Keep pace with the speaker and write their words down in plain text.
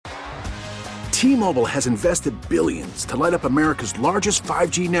T-Mobile has invested billions to light up America's largest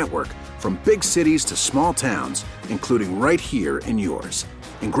 5G network, from big cities to small towns, including right here in yours.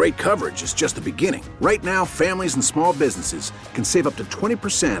 And great coverage is just the beginning. Right now, families and small businesses can save up to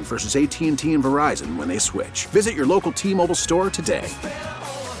 20% versus AT&T and Verizon when they switch. Visit your local T-Mobile store today.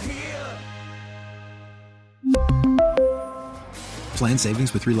 Plan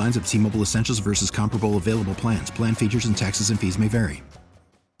savings with 3 lines of T-Mobile Essentials versus comparable available plans. Plan features and taxes and fees may vary.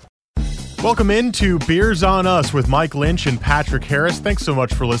 Welcome into Beers on Us with Mike Lynch and Patrick Harris. Thanks so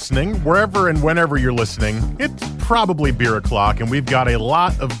much for listening. Wherever and whenever you're listening, it's probably beer o'clock, and we've got a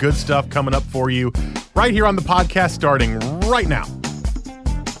lot of good stuff coming up for you right here on the podcast starting right now.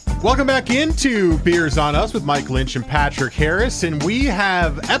 Welcome back into Beers on Us with Mike Lynch and Patrick Harris, and we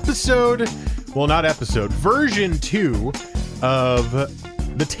have version 2 of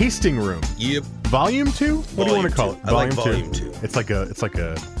The Tasting Room. Yep. Volume 2? What do you want to call it? I like volume 2. It's like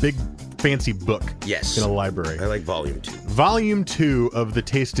a big fancy book. Yes. In a library. I like volume 2. Volume 2 of The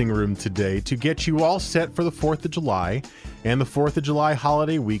Tasting Room today to get you all set for the 4th of July and the 4th of July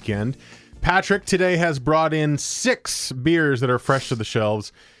holiday weekend. Patrick today has brought in 6 beers that are fresh to the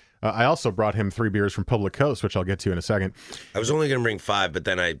shelves. I also brought him 3 beers from Public Coast, which I'll get to in a second. I was only going to bring 5, but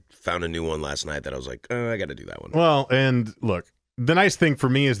then I found a new one last night that I was like, I got to do that one. Well, and look, the nice thing for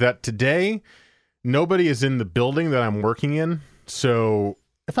me is that today, nobody is in the building that I'm working in, so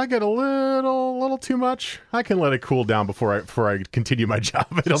if I get a little too much, I can let it cool down before I continue my job.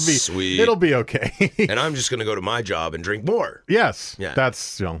 It'll be sweet. It'll be okay. And I'm just going to go to my job and drink more. Yes. Yeah.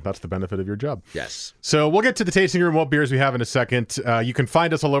 That's the benefit of your job. Yes. So we'll get to the tasting room, what beers we have in a second. You can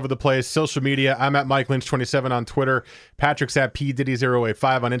find us all over the place. Social media, I'm at Mike Lynch27 on Twitter. Patrick's at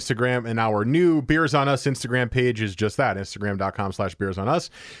PDiddy085 on Instagram. And our new Beers on Us Instagram page is just that, Instagram.com/Beers on Us.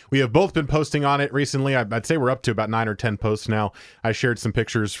 We have both been posting on it recently. I'd say we're up to about 9 or 10 posts now. I shared some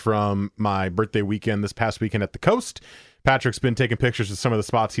pictures from my birthday weekend this past weekend at the Coast. Patrick's been taking pictures of some of the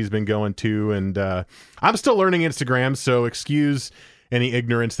spots he's been going to, and I'm still learning Instagram, so excuse any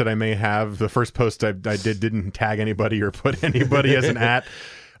ignorance that I may have. The first post I didn't tag anybody or put anybody as an at,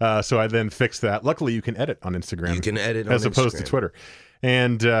 so I then fixed that. Luckily, you can edit on Instagram. You can edit on as opposed to Twitter,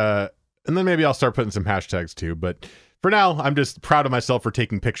 and then maybe I'll start putting some hashtags too, but for now, I'm just proud of myself for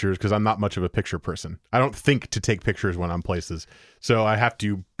taking pictures because I'm not much of a picture person. I don't think to take pictures when I'm places. So I have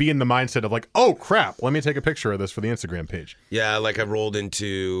to be in the mindset of like, oh, crap, let me take a picture of this for the Instagram page. Yeah, like I rolled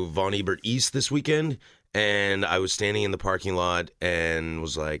into Von Ebert East this weekend, and I was standing in the parking lot and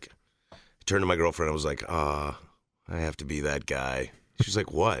was like, I turned to my girlfriend and I was like, I have to be that guy. She's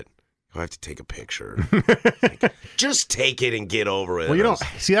like, what? I have to take a picture. Like, just take it and get over it. Well, you don't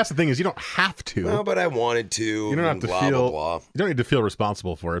see. That's the thing is, you don't have to. No, but I wanted to. You don't have to feel. Blah. You don't need to feel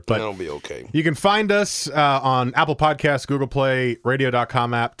responsible for it. But that'll be okay. You can find us on Apple Podcasts, Google Play,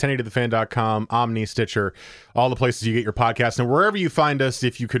 Radio.com app, 1080thefan.com, Omni, Stitcher, all the places you get your podcasts, and wherever you find us.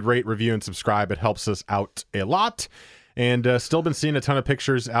 If you could rate, review, and subscribe, it helps us out a lot. And still been seeing a ton of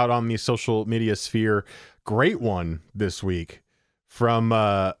pictures out on the social media sphere. Great one this week. From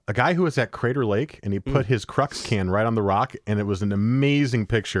a guy who was at Crater Lake, and he put his Crux can right on the rock, and it was an amazing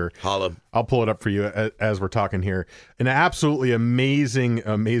picture. Holla. I'll pull it up for you as we're talking here. An absolutely amazing,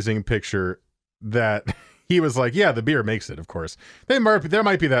 amazing picture that he was like, yeah, the beer makes it, of course. There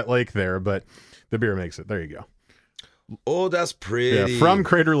might be that lake there, but the beer makes it. There you go. Oh, that's pretty. Yeah, from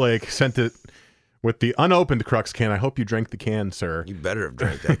Crater Lake, sent it with the unopened Crux can. I hope you drank the can, sir. You better have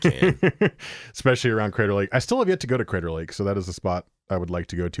drank that can. Especially around Crater Lake. I still have yet to go to Crater Lake, so that is a spot I would like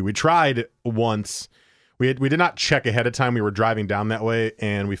to go to. We tried once. We did not check ahead of time. We were driving down that way,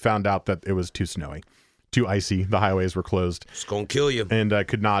 and we found out that it was too snowy, too icy. The highways were closed. It's going to kill you. And I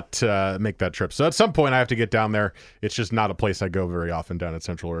could not make that trip. So at some point, I have to get down there. It's just not a place I go very often down at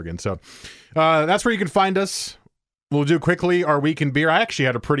Central Oregon. So that's where you can find us. We'll do quickly our week in beer. I actually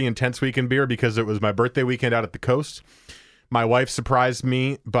had a pretty intense week in beer because it was my birthday weekend out at the Coast. My wife surprised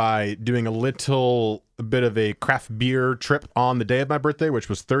me by doing a little bit of a craft beer trip on the day of my birthday, which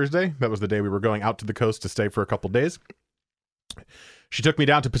was Thursday. That was the day we were going out to the Coast to stay for a couple days. She took me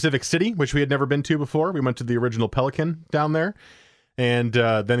down to Pacific City, which we had never been to before. We went to the original Pelican down there. And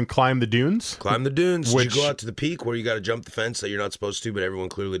then climb the dunes. Climb the dunes. Did you go out to the peak where you got to jump the fence that you're not supposed to, but everyone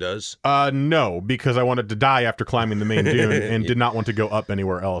clearly does? No, because I wanted to die after climbing the main dune and did not want to go up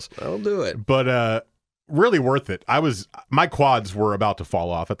anywhere else. I'll do it. But really worth it. My quads were about to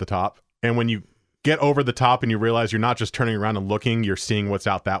fall off at the top. And when you get over the top and you realize you're not just turning around and looking, you're seeing what's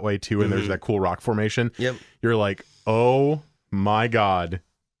out that way too. And there's that cool rock formation. Yep. You're like, oh my God,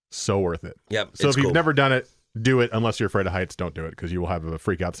 so worth it. Yep. So if you've never done it, do it. Unless you're afraid of heights, don't do it because you will have a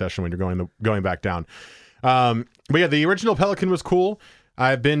freak out session when you're going back down. But yeah, the original Pelican was cool.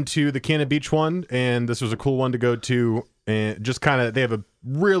 I've been to the Cannon Beach one, and this was a cool one to go to. And just kind of, they have a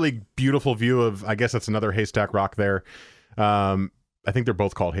really beautiful view of, I guess that's another Haystack Rock there. I think they're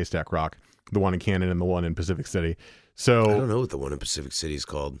both called Haystack Rock, the one in Cannon and the one in Pacific City. So I don't know what the one in Pacific City is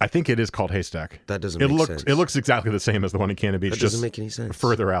called. I think it is called Haystack. That doesn't make sense. It looks exactly the same as the one in Cannon Beach. That doesn't make any sense.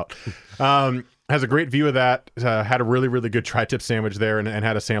 Further out. Has a great view of that. Had a really, really good tri-tip sandwich there and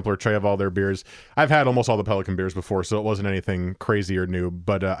had a sampler tray of all their beers. I've had almost all the Pelican beers before, so it wasn't anything crazy or new.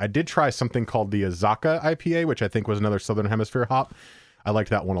 But I did try something called the Azaka IPA, which I think was another Southern Hemisphere hop. I liked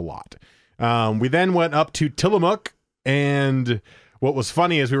that one a lot. We then went up to Tillamook, and what was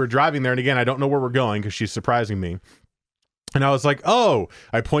funny is we were driving there, and again, I don't know where we're going because she's surprising me. And I was like, oh,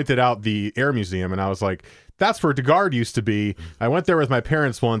 I pointed out the Air Museum, and I was like, that's where DeGard used to be. I went there with my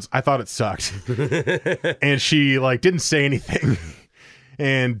parents once. I thought it sucked. And she didn't say anything.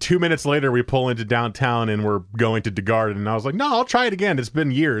 And 2 minutes later, we pull into downtown and we're going to DeGard. And I was like, no, I'll try it again. It's been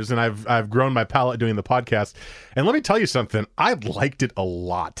years, and I've grown my palate doing the podcast. And let me tell you something. I liked it a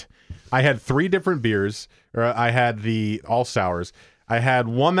lot. I had 3 different beers. I had the all sours. I had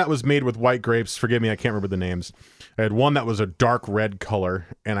one that was made with white grapes. Forgive me, I can't remember the names. I had one that was a dark red color,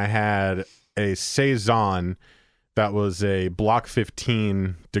 and I had a Saison that was a Block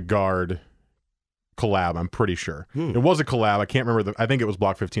 15 DeGard collab, I'm pretty sure. It was a collab. I can't remember. I think it was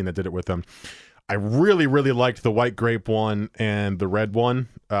Block 15 that did it with them. I really, really liked the white grape one and the red one.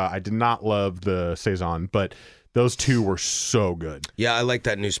 I did not love the Saison, but those 2 were so good. Yeah, I like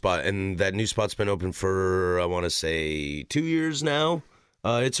that new spot, and that new spot's been open for, I want to say, 2 years now.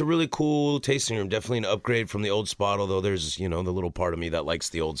 It's a really cool tasting room. Definitely an upgrade from the old spot, although there's, the little part of me that likes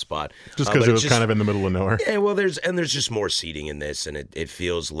the old spot. Just because it was kind of in the middle of nowhere. Yeah, well, there's just more seating in this, and it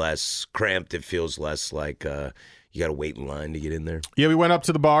feels less cramped. It feels less like you got to wait in line to get in there. Yeah, we went up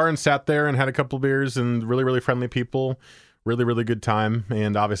to the bar and sat there and had a couple beers, and really, really friendly people. Really, really good time.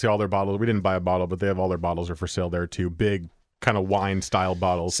 And obviously all their bottles, we didn't buy a bottle, but they have all their bottles are for sale there too. Big kind of wine style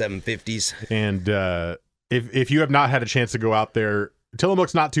bottles. 750s. And if you have not had a chance to go out there,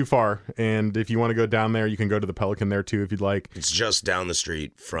 Tillamook's not too far, and if you want to go down there, you can go to the Pelican there too if you'd like. It's just down the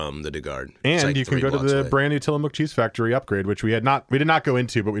street from the DeGard. And you can go to the brand new Tillamook Cheese Factory upgrade, which we did not go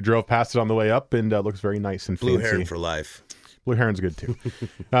into, but we drove past it on the way up, and looks very nice and fancy. Blue Heron for life. Blue Heron's good too.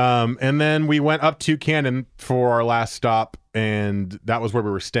 And then we went up to Cannon for our last stop, and that was where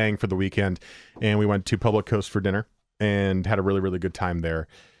we were staying for the weekend. And we went to Public Coast for dinner and had a really, really good time there.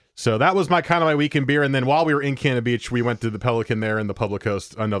 So that was my weekend beer. And then while we were in Cannon Beach, we went to the Pelican there and the Public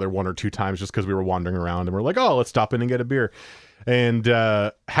Coast another 1 or 2 times just because we were wandering around, and we're like, oh, let's stop in and get a beer. And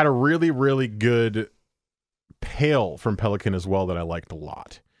had a really, really good pale from Pelican as well that I liked a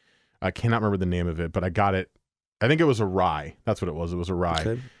lot. I cannot remember the name of it, but I got it. I think it was a rye. That's what it was. It was a rye.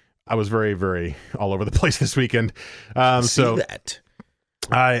 Okay. I was very, very all over the place this weekend. So that.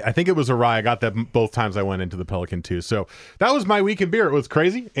 I think it was a rye. I got that both times I went into the Pelican too. So that was my weekend beer. It was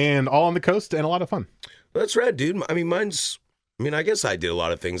crazy and all on the coast and a lot of fun. That's rad, dude. I mean, I guess I did a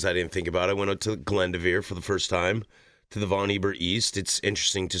lot of things I didn't think about. I went out to Glendoveer for the first time, to the Von Ebert East. It's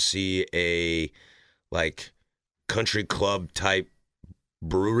interesting to see a country club type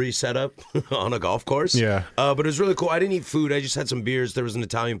brewery setup on a golf course. Yeah. But it was really cool. I didn't eat food. I just had some beers. There was an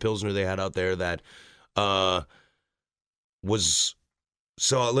Italian Pilsner they had out there that was...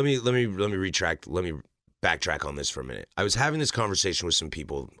 So let me backtrack on this for a minute. I was having this conversation with some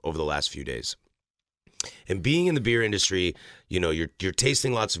people over the last few days. And being in the beer industry, you're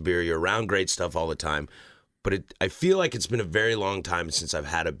tasting lots of beer, you're around great stuff all the time. But I feel like it's been a very long time since I've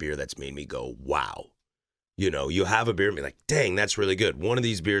had a beer that's made me go, wow. You have a beer and be like, dang, that's really good. One of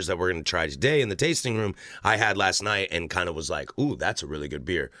these beers that we're going to try today in the tasting room, I had last night and kind of was like, ooh, that's a really good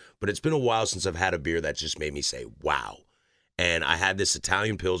beer. But it's been a while since I've had a beer that just made me say, wow. And I had this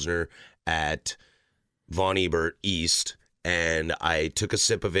Italian Pilsner at Von Ebert East, and I took a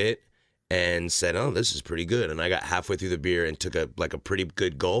sip of it and said, oh, this is pretty good. And I got halfway through the beer and took a pretty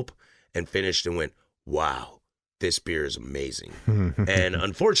good gulp and finished and went, wow, this beer is amazing. And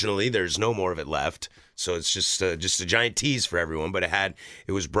unfortunately, there's no more of it left. So it's just a giant tease for everyone. But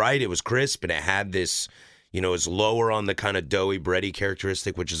it was bright, it was crisp, and it had this... it's lower on the kind of doughy, bready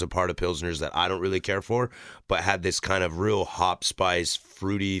characteristic, which is a part of Pilsners that I don't really care for, but had this kind of real hop spice,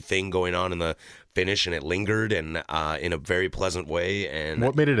 fruity thing going on in the finish, and it lingered and in a very pleasant way. And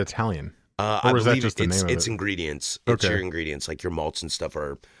what made it Italian? Or was that just the name of it? It's ingredients. Okay. It's your ingredients, like your malts and stuff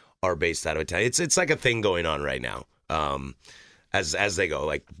are based out of Italian. It's like a thing going on right now. As they go,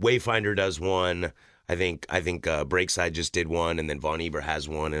 like Wayfinder does one. I think Breakside just did one, and then Von Ebert has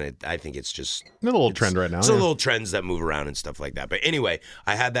one, and I think it's just a little trend right now. It's a little trends that move around and stuff like that. But anyway,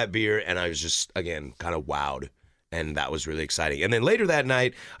 I had that beer, and I was just, again, kind of wowed. and that was really exciting. And then later that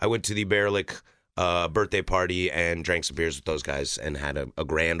night, I went to the Berlik birthday party and drank some beers with those guys and had a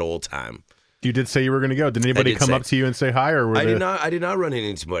grand old time. You did say you were going to go. Did anybody come up to you and say hi? Or I did not run into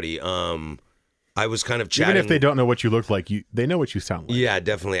anybody. I was kind of chatting. Even if they don't know what you look like, they know what you sound like. Yeah,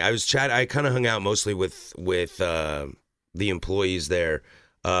 definitely. I kind of hung out mostly with the employees there,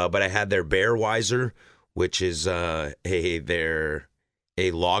 but I had their Bearweiser, which is a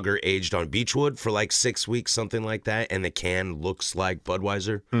lager aged on beechwood for like 6 weeks, something like that, and the can looks like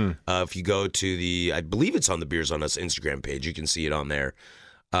Budweiser. If you go to I believe it's on the Beers on Us Instagram page, you can see it on there.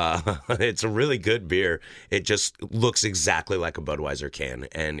 It's a really good beer. It just looks exactly like a Budweiser can,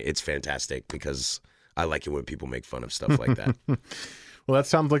 and it's fantastic because I like it when people make fun of stuff like that. Well, that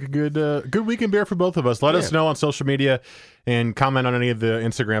sounds like a good weekend beer for both of us. Let us know on social media and comment on any of the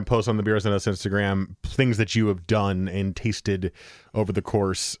Instagram posts on the Beers on Us Instagram, things that you have done and tasted over the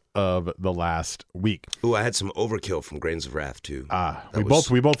course of the last week. Ooh, I had some Overkill from Grains of Wrath too.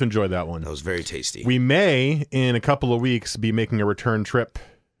 We both enjoyed that one. That was very tasty. We may, in a couple of weeks, be making a return trip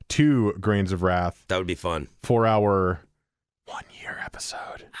to Grains of Wrath. That would be fun. For our 1-year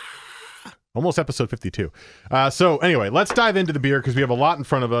episode. Almost episode 52. So anyway, let's dive into the beer because we have a lot in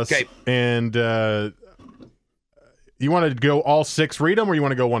front of us. Okay. And you want to go all 6, read them, or you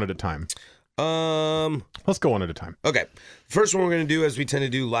want to go one at a time? Let's go one at a time. Okay. First one we're going to do, as we tend to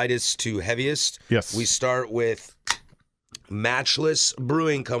do, lightest to heaviest. Yes. We start with Matchless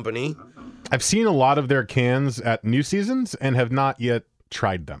Brewing Company. I've seen a lot of their cans at New Seasons and have not yet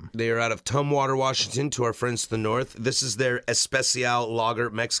tried them. They are out of Tumwater, Washington, to our friends to the north. This is their Especial Lager,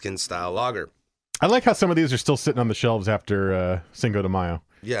 Mexican-style lager. I like how some of these are still sitting on the shelves after Cinco de Mayo.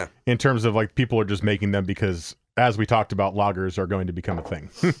 Yeah. In terms of, like, people are just making them because, as we talked about, lagers are going to become a thing.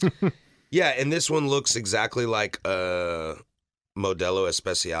 Yeah, and this one looks exactly like a Modelo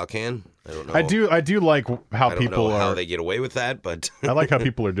Especial can. I don't know. I do like how I don't people know are. how they get away with that, but I like how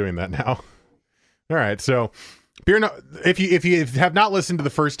people are doing that now. All right, so if you have not listened to the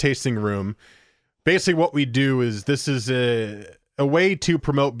first tasting room, basically what we do is this is a way to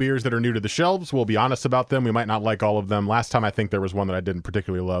promote beers that are new to the shelves. We'll be honest about them. We might not like all of them. Last time I think there was one that I didn't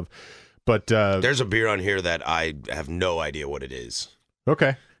particularly love, but there's a beer on here that I have no idea what it is.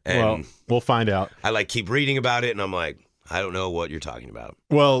 Okay, And well, we'll find out. I keep reading about it, and I'm like, I don't know what you're talking about.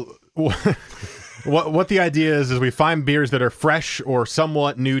 Well, what the idea is we find beers that are fresh or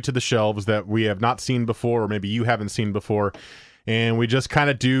somewhat new to the shelves that we have not seen before, or maybe you haven't seen before, and we just kind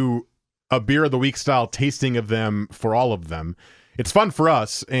of do a beer of the week style tasting of them for all of them. It's fun for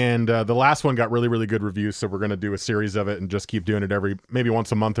us, and the last one got really, really good reviews, so we're going to do a series of it and just keep doing it maybe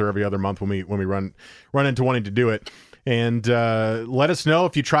once a month or every other month when we run into wanting to do it. And let us know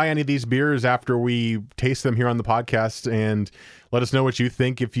if you try any of these beers after we taste them here on the podcast, and let us know what you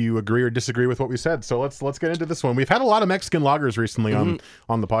think, if you agree or disagree with what we said. So let's get into this one. We've had a lot of Mexican lagers recently on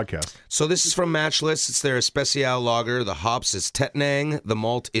the podcast. So this is from Matchless. It's their Especial Lager. The hops is Tettnang. The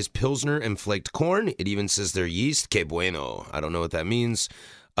malt is Pilsner and flaked corn. It even says their yeast, Que Bueno. I don't know what that means.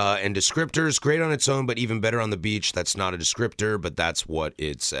 And descriptors, great on its own, but even better on the beach. That's not a descriptor, but that's what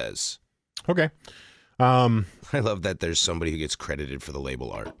it says. Okay. I love that there's somebody who gets credited for the label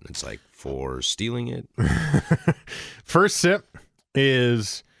art. It's like, for stealing it. First sip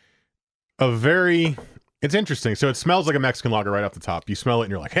is it's interesting. So it smells like a Mexican lager right off the top. You smell it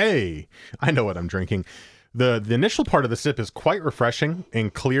and you're like, hey, I know what I'm drinking. The initial part of the sip is quite refreshing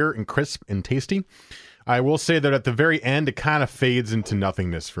and clear and crisp and tasty. I will say that at the very end, it kind of fades into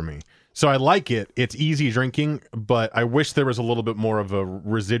nothingness for me. So I like it. It's easy drinking, but I wish there was a little bit more of a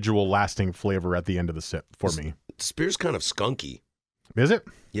residual lasting flavor at the end of the sip for me. This beer's kind of skunky. Is it?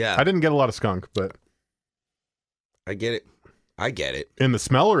 Yeah. I didn't get a lot of skunk, but I get it. In the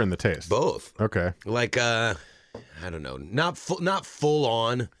smell or in the taste? Both. Okay. Like, I don't know, not full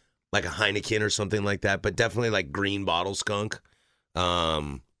on like a Heineken or something like that, but definitely like green bottle skunk.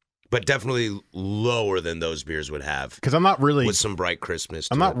 But definitely lower than those beers would have. Because I'm not really... With some bright crispness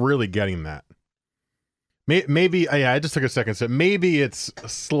to I'm not really getting that. Maybe, I just took a second sip. Maybe it's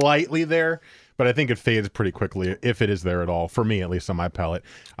slightly there, but I think it fades pretty quickly, if it is there at all, for me, at least on my palate.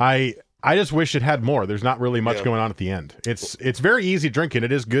 I just wish it had more. There's not really much going on at the end. It's very easy drinking.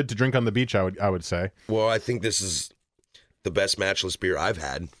 It is good to drink on the beach, I would say. Well, I think this is the best Matchless beer I've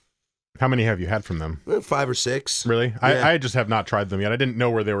had. How many have you had from them? 5 or 6. Really? Yeah. I just have not tried them yet. I didn't know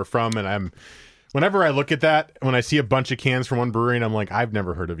where they were from, and whenever I look at that, when I see a bunch of cans from one brewery, and I'm like, I've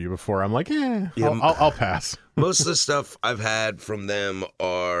never heard of you before, I'm like, I'll pass. Most of the stuff I've had from them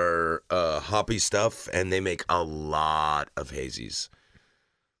are hoppy stuff, and they make a lot of hazies.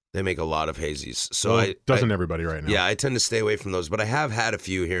 So doesn't everybody right now? Yeah, I tend to stay away from those, but I have had a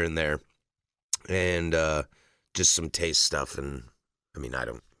few here and there, and just some taste stuff. And I mean,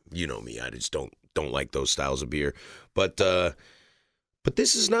 you know me, I just don't like those styles of beer. But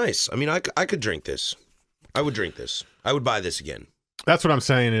this is nice. I mean, I could drink this. I would drink this. I would buy this again. That's what I'm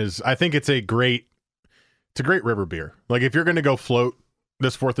saying is I think it's a great river beer. Like if you're going to go float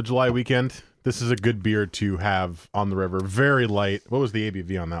this 4th of July weekend, this is a good beer to have on the river. Very light. What was the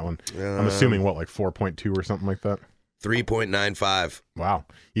ABV on that one? I'm assuming like 4.2 or something like that. 3.95. Wow.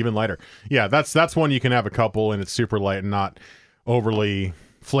 Even lighter. Yeah, that's one you can have a couple and it's super light and not overly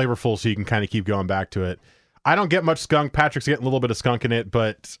flavorful, so you can kind of keep going back to it. I don't get much skunk. Patrick's getting a little bit of skunk in it,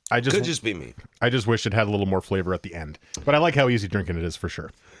 but could just be me. I just wish it had a little more flavor at the end. But I like how easy drinking it is for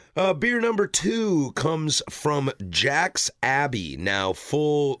sure. Beer number 2 comes from Jack's Abbey. Now,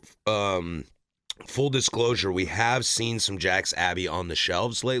 full disclosure, we have seen some Jack's Abbey on the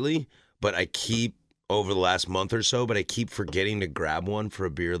shelves lately, but over the last month or so, but I keep forgetting to grab one for a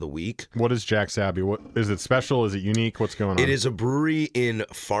beer of the week. What is Jack's Abbey? What is it special? Is it unique? What's going on? It is a brewery in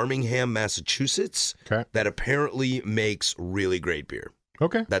Farmingham, Massachusetts, that apparently makes really great beer.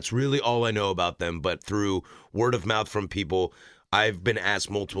 Okay. That's really all I know about them, but through word of mouth from people, I've been asked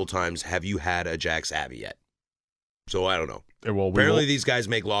multiple times, have you had a Jack's Abbey yet? So I don't know. Well, apparently these guys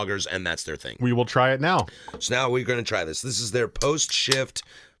make lagers, and that's their thing. We will try it now. So now we're going to try this. This is their post-shift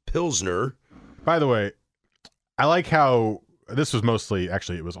Pilsner. By the way, I like how this was mostly,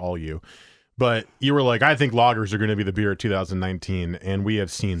 actually, it was all you, but you were like, I think lagers are going to be the beer of 2019, and we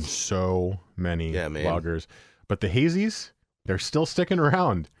have seen so many lagers. But the hazies, they're still sticking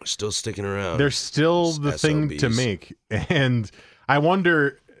around. They're still sticking around. They're still the thing to make. And I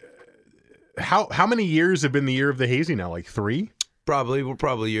wonder, how many years have been the year of the hazy now? Like 3? Probably. We're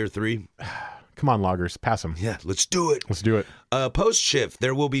probably year 3. Come on, loggers, pass them. Yeah, let's do it. Let's do it. Post-shift,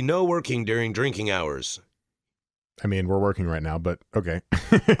 there will be no working during drinking hours. I mean, we're working right now, but okay.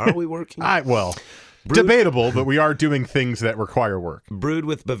 Are we working? Debatable, but we are doing things that require work. Brewed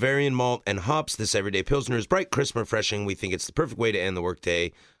with Bavarian malt and hops, this everyday Pilsner is bright, crisp, and refreshing. We think it's the perfect way to end the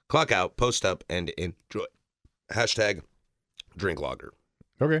workday. Clock out, post up, and enjoy. Hashtag drink lager.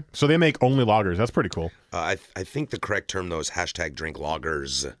 Okay, so they make only lagers. That's pretty cool. I think the correct term, though, is hashtag drink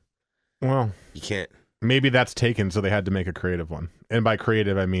lagers. Well, you can't. Maybe that's taken, so they had to make a creative one. And by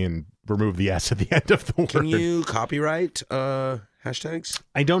creative, I mean remove the S at the end of the word. Can you copyright hashtags?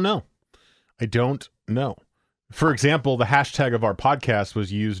 I don't know. For example, the hashtag of our podcast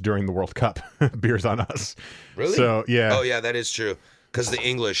was used during the World Cup. Beers on us. Really? So, yeah. Oh, yeah, that is true. Because the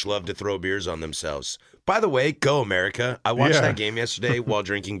English love to throw beers on themselves. By the way, go America. I watched that game yesterday while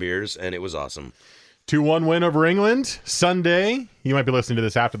drinking beers, and it was awesome. 2-1 win over England. Sunday, you might be listening to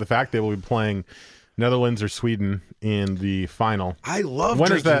this after the fact. They will be playing Netherlands or Sweden in the final. I love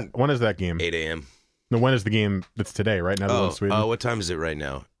drinking. When is that game? 8 a.m. No, when is the game that's today, right? Netherlands, Sweden? What time is it right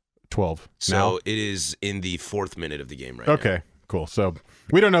now? 12. So now? It is in the 4th minute of the game right now. Okay, cool. So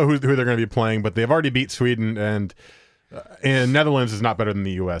we don't know who they're going to be playing, but they've already beat Sweden, and Netherlands is not better than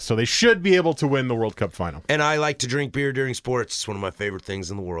the U.S., so they should be able to win the World Cup final. And I like to drink beer during sports. It's one of my favorite things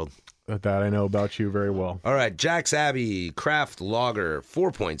in the world. That I know about you very well. All right, Jack's Abbey Craft Lager,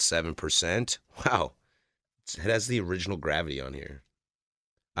 4.7%. Wow. It has the original gravity on here.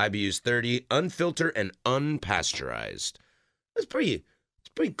 IBU's 30, unfiltered and unpasteurized. It's pretty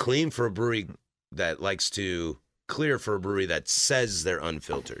clean for a brewery that likes to clear for a brewery that says they're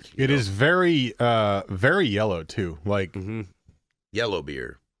unfiltered. It is very very yellow too. Like yellow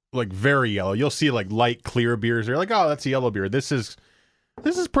beer. Like very yellow. You'll see like light clear beers. You're like, "Oh, that's a yellow beer." This is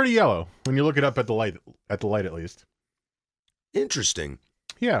pretty yellow when you look it up at the light at least. Interesting.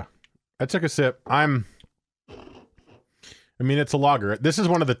 Yeah. I took a sip. I mean, it's a lager. This is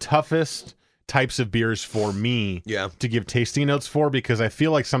one of the toughest types of beers for me to give tasting notes for, because I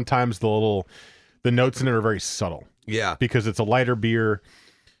feel like sometimes the notes in it are very subtle. Yeah. Because it's a lighter beer.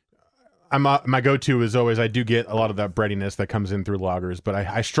 My go-to is always, I do get a lot of that breadiness that comes in through lagers, but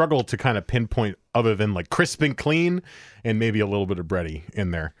I struggle to kind of pinpoint other than like crisp and clean and maybe a little bit of bready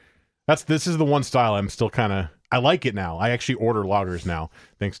in there. This is the one style I'm still I like it now. I actually order lagers now,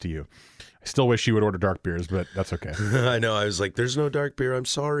 thanks to you. I still wish you would order dark beers, but that's okay. I know. I was like, there's no dark beer. I'm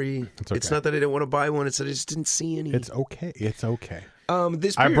sorry. It's okay. It's not that I didn't want to buy one. It's that I just didn't see any. It's okay. It's okay.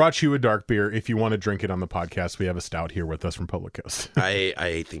 This beer, I brought you a dark beer. If you want to drink it on the podcast, we have a stout here with us from Public Coast.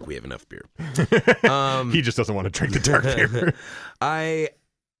 I think we have enough beer. He just doesn't want to drink the dark beer. I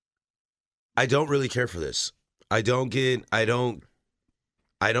don't really care for this. I don't care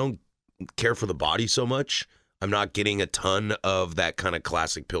for the body so much. I'm not getting a ton of that kind of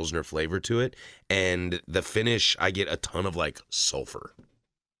classic Pilsner flavor to it. And the finish, I get a ton of like sulfur.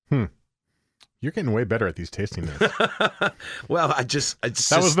 You're getting way better at these tasting notes. Well, I just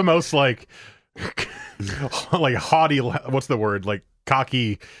that was the most like like haughty, what's the word? Like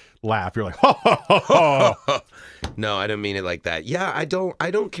cocky laugh. You're like, ho, ho, ho, ho. No, I don't mean it like that. Yeah, I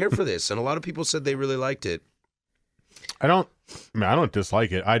don't care for this, and a lot of people said they really liked it. I don't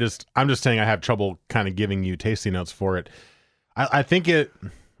dislike it. I'm just saying I have trouble kind of giving you tasting notes for it. I think I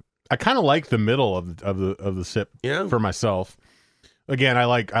kind of like the middle of the sip for myself. Again, I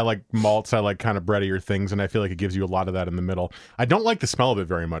like malts. I like kind of breadier things, and I feel like it gives you a lot of that in the middle. I don't like the smell of it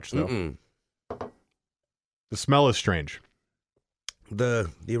very much, though. Mm-mm. The smell is strange. The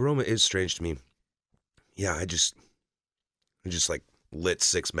aroma is strange to me. Yeah, I just like lit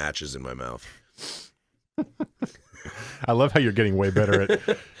 6 matches in my mouth. I love how you're getting way better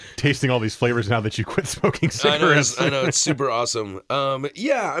at tasting all these flavors now that you quit smoking cigarettes. I know it's super awesome.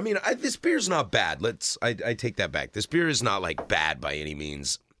 Yeah, I mean, this beer's not bad. I take that back. This beer is not like bad by any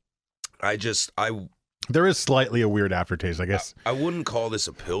means. There is slightly a weird aftertaste, I guess. I wouldn't call this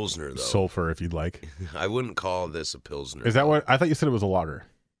a Pilsner, though. Sulfur, if you'd like. I wouldn't call this a Pilsner. Is that what I thought you said? It was a lager.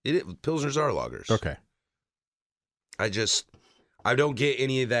 Pilsners are lagers. Okay. I don't get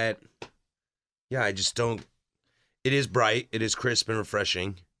any of that. Yeah, I just don't. It is bright. It is crisp and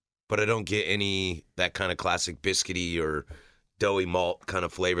refreshing, but I don't get any that kind of classic biscuity or doughy malt kind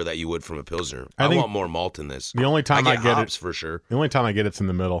of flavor that you would from a Pilsner. I want more malt in this. The only time I get hops, for sure. The only time I get it's in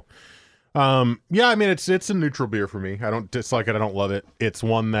the middle. Yeah, I mean it's a neutral beer for me. I don't dislike it. I don't love it. It's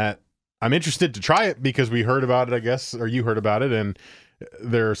one that I'm interested to try it because we heard about it, I guess, or you heard about it, and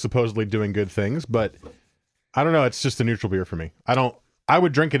they're supposedly doing good things. But I don't know. It's just a neutral beer for me. I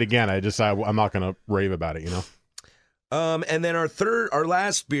would drink it again. I'm not going to rave about it, you know. And then our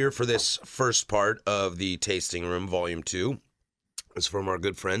last beer for this first part of the Tasting Room, Volume 2, is from our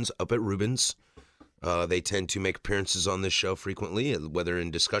good friends up at Reuben's. They tend to make appearances on this show frequently, whether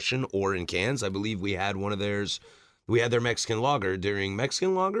in discussion or in cans. I believe we had one of theirs. We had their Mexican lager during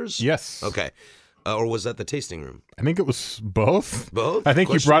Mexican Lagers? Yes. Okay. Or was that the Tasting Room? I think it was both. Both? I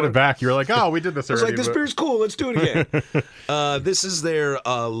think you brought it back. You were like, oh, we did this already. I was like, this beer's cool. Let's do it again. This is their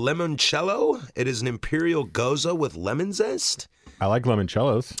Limoncello. It is an Imperial Goza with lemon zest. I like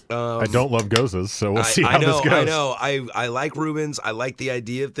limoncellos. I don't love Gozas, so we'll see how this goes. I know. I like Reuben's. I like the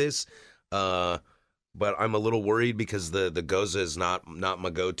idea of this. But I'm a little worried because the Goza is not my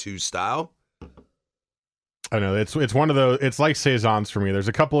go-to style. I know it's one of those. It's like saisons for me. There's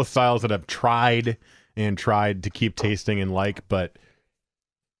a couple of styles that I've tried to keep tasting and like, but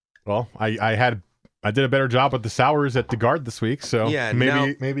well, I did a better job with the sours at the Guard this week, so yeah,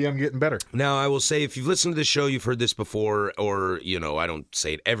 maybe I'm getting better. Now I will say, if you've listened to the show, you've heard this before, or I don't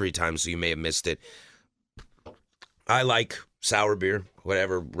say it every time, so you may have missed it. I like sour beer,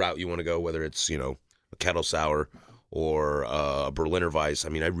 whatever route you want to go, whether it's a kettle sour or a Berliner Weiss. I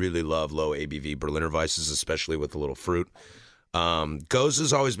mean, I really love low ABV Berliner Weisses, especially with a little fruit.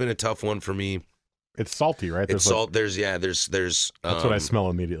 Goza's always been a tough one for me. It's salty, right? It's salt. There's that's what I smell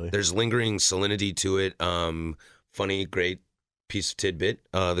immediately. There's lingering salinity to it. Funny, great piece of tidbit.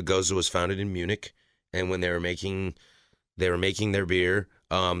 The Goza was founded in Munich, and when they were making their beer,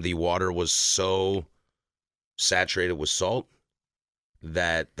 the water was so saturated with salt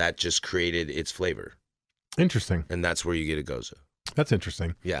that just created its flavor. Interesting. And that's where you get a Goza. That's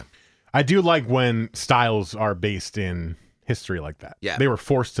interesting. Yeah. I do like when styles are based in history like that. Yeah. They were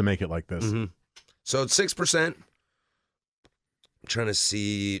forced to make it like this. Mm-hmm. So it's 6%. I'm trying to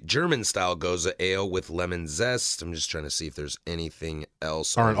see German style Goza ale with lemon zest. I'm just trying to see if there's anything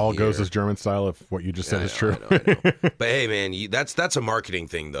else. Aren't all Gozas German style if what you just said is true? I know. But hey, man, that's a marketing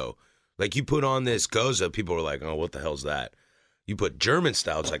thing, though. Like, you put on this Goza, people are like, oh, what the hell's that? You put German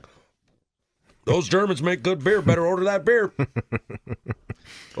style, it's like, those Germans make good beer. Better order that beer.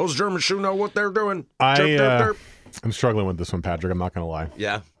 Those Germans sure know what they're doing. I'm struggling with this one, Patrick. I'm not going to lie.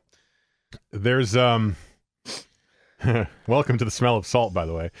 Yeah. There's welcome to the smell of salt, by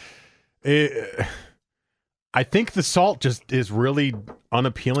the way. I think the salt just is really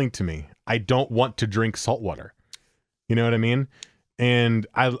unappealing to me. I don't want to drink salt water. You know what I mean? And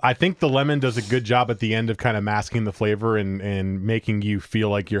I think the lemon does a good job at the end of kind of masking the flavor and making you feel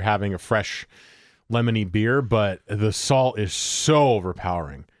like you're having a fresh lemony beer, but the salt is so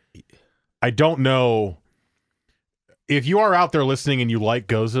overpowering. I don't know if you are out there listening and you like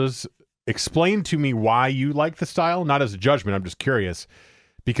Gozas, explain to me why you like the style, not as a judgment. I'm just curious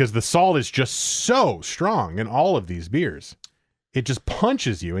because the salt is just so strong in all of these beers. It just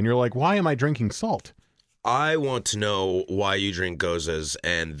punches you and you're like, why am I drinking salt? I want to know why you drink Gozas,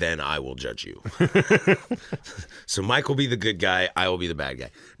 and then I will judge you. So Mike will be the good guy. I will be the bad guy.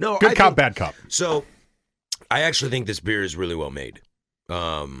 No, good cop, bad cop. So I actually think this beer is really well made.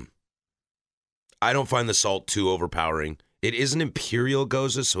 I don't find the salt too overpowering. It is an Imperial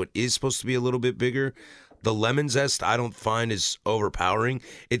Goza, so it is supposed to be a little bit bigger. The lemon zest I don't find is overpowering.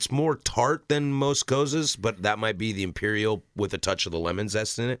 It's more tart than most Gozas, but that might be the Imperial with a touch of the lemon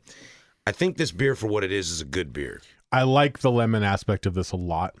zest in it. I think this beer, for what it is a good beer. I like the lemon aspect of this a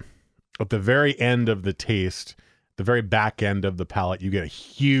lot. At the very end of the taste, the very back end of the palate, you get a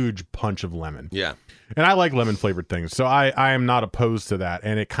huge punch of lemon. Yeah. And I like lemon flavored things, so I am not opposed to that.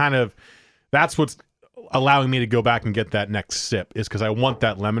 And it kind of, that's what's allowing me to go back and get that next sip, is because I want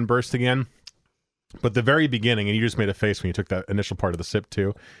that lemon burst again. But the very beginning, and you just made a face when you took that initial part of the sip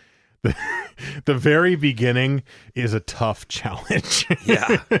too, the very beginning is a tough challenge.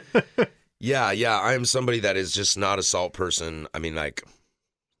 Yeah. Yeah. I am somebody that is just not a salt person. I mean, like,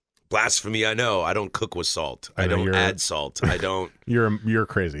 blasphemy, I know. I don't cook with salt. I don't add salt. I don't. You're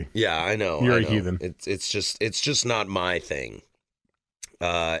crazy. Yeah, I know. You're I a know. heathen. It's just not my thing.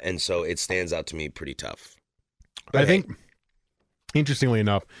 And so it stands out to me pretty tough. But I think, interestingly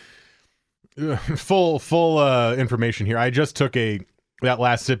enough, full information here. I just took that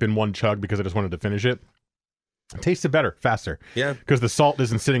last sip in one chug because I just wanted to finish it. It tasted better, faster. Yeah. Because the salt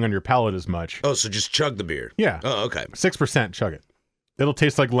isn't sitting on your palate as much. Oh, so just chug the beer. Yeah. Oh, okay. 6%, chug it. It'll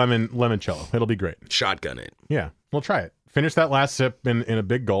taste like limoncello. It'll be great. Shotgun it. Yeah. We'll try it. Finish that last sip in a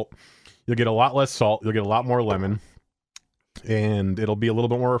big gulp. You'll get a lot less salt. You'll get a lot more lemon. And it'll be a little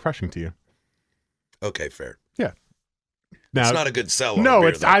bit more refreshing to you. Okay, fair. Yeah. Now, it's not a good sell. No,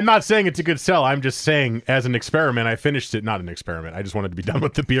 beer, I'm not saying it's a good sell. I'm just saying, as an experiment, I finished it. Not an experiment. I just wanted to be done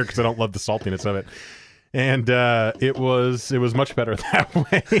with the beer because I don't love the saltiness of it. And it was much better that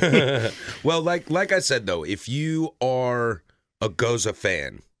way. Well, like I said though, if you are a Goza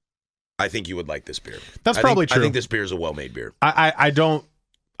fan, I think you would like this beer. That's probably true. I think this beer is a well-made beer. I don't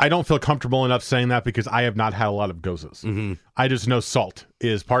feel comfortable enough saying that because I have not had a lot of Gozas. Mm-hmm. I just know salt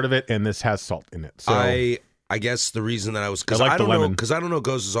is part of it, and this has salt in it. So I guess the reason that I was, because I like I don't the know, lemon. because I don't know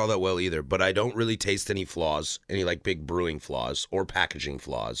Gozas all that well either, but I don't really taste any flaws, any like big brewing flaws or packaging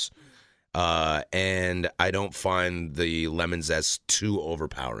flaws, and I don't find the lemon zest too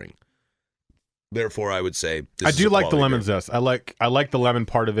overpowering. Therefore, I would say I do like the lemon beer. zest. I like the lemon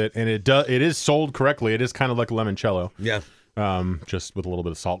part of it, and it is sold correctly. It is kind of like a limoncello. Yeah. Just with a little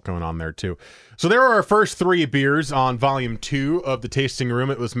bit of salt going on there too. So there are our first three beers on volume 2 of the tasting room.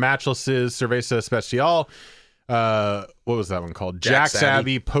 It was Matchless's Cerveza Especial. What was that one called? Jack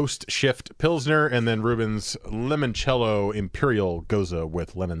Savvy Post Shift Pilsner, and then Ruben's Limoncello Imperial Goza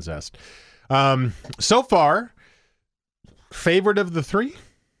with lemon zest. So far, favorite of the three?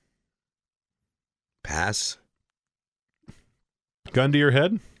 Pass. Gun to your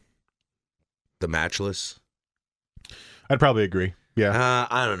head? The Matchless. I'd probably agree. Yeah.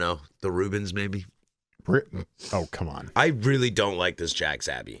 I don't know. The Rubens, maybe. Oh, come on. I really don't like this Jack's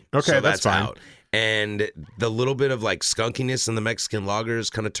Abbey. Okay, so that's fine. out. And the little bit of like skunkiness in the Mexican lager is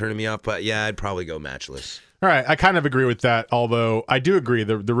kind of turning me off. But yeah, I'd probably go Matchless. All right, I kind of agree with that, although I do agree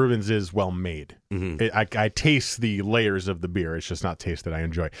the Rubens is well made. Mm-hmm. I taste the layers of the beer. It's just not taste that I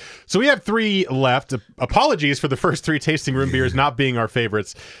enjoy. So we have 3 left. Apologies for the first 3 tasting room beers not being our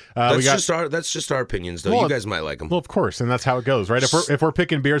favorites. That's just our opinions, though. Well, you guys might like them. Well, of course, and that's how it goes, right? If we're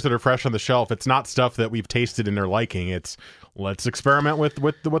picking beers that are fresh on the shelf, it's not stuff that we've tasted and are liking. It's let's experiment with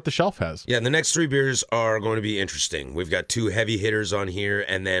what the shelf has. Yeah, the next 3 beers are going to be interesting. We've got 2 heavy hitters on here,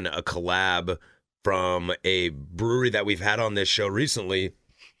 and then a collab from a brewery that we've had on this show recently,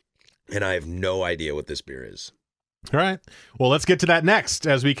 and I have no idea what this beer is. All right. Well, let's get to that next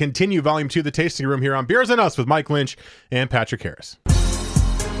as we continue Volume 2 of the Tasting Room here on Beers and Us with Mike Lynch and Patrick Harris.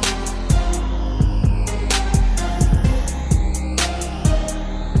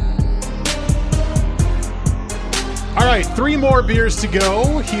 All right, 3 more beers to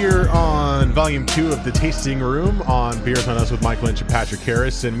go here on Volume 2 of the Tasting Room on Beers on Us with Mike Lynch and Patrick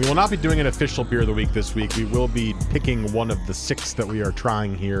Harris. And we will not be doing an official beer of the week this week. We will be picking one of the 6 that we are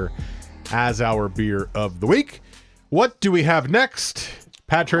trying here as our beer of the week. What do we have next,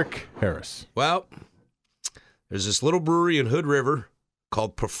 Patrick Harris? Well, there's this little brewery in Hood River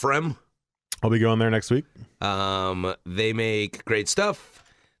called Pafrem. I'll be going there next week. They make great stuff.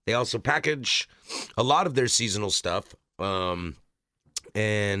 They also package a lot of their seasonal stuff, and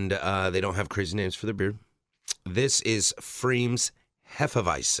they don't have crazy names for their beer. This is Freem's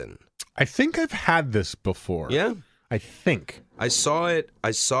Hefeweizen. I think I've had this before. Yeah? I think. I saw it.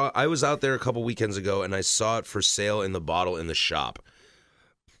 I was out there a couple weekends ago, and I saw it for sale in the bottle in the shop.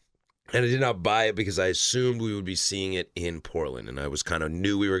 And I did not buy it because I assumed we would be seeing it in Portland, and I was kind of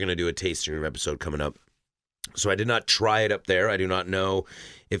knew we were going to do a tasting room episode coming up. So I did not try it up there. I do not know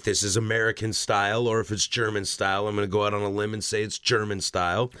if this is American style or if it's German style. I'm going to go out on a limb and say it's German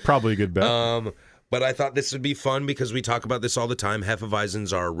style. Probably a good bet. But I thought this would be fun because we talk about this all the time.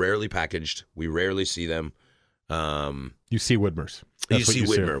 Hefeweizens are rarely packaged. We rarely see them. You see Widmers. You see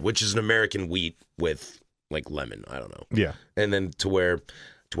Widmer, which is an American wheat with like lemon. I don't know. Yeah. And then to where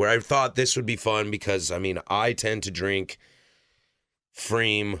I thought this would be fun because, I mean, I tend to drink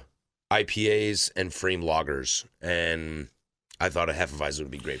Freem IPAs and Freem lagers. And I thought a Hefeweizen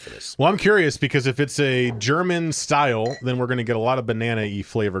would be great for this. Well, I'm curious because if it's a German style, then we're going to get a lot of banana-y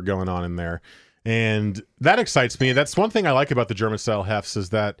flavor going on in there. And that excites me. That's one thing I like about the German style Hefs is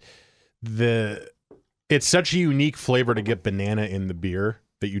that it's such a unique flavor to get banana in the beer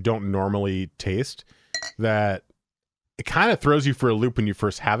that you don't normally taste, that it kind of throws you for a loop when you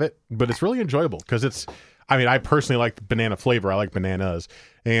first have it, but it's really enjoyable because I personally like the banana flavor. I like bananas,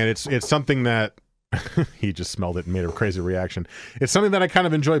 and it's something that he just smelled it and made a crazy reaction. It's something that I kind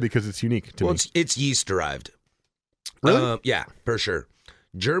of enjoy because it's unique to me. It's yeast derived. Really? Yeah, for sure.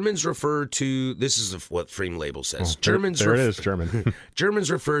 Germans refer to, this is what Freem label says. There it is, German. Germans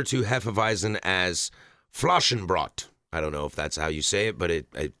refer to Hefeweizen as Flaschenbrot. I don't know if that's how you say it, but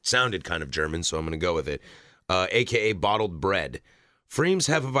it sounded kind of German, so I'm going to go with it. AKA bottled bread. Freem's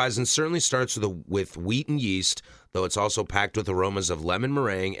Hefeweizen certainly starts with wheat and yeast, though it's also packed with aromas of lemon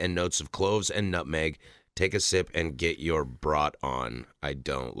meringue and notes of cloves and nutmeg. Take a sip and get your brat on. I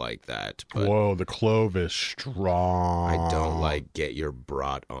don't like that. But whoa, the clove is strong. I don't like get your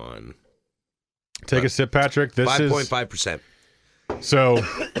brat on. Take a sip, Patrick. This 5.5%. So,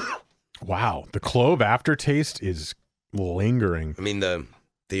 wow, the clove aftertaste is lingering. I mean,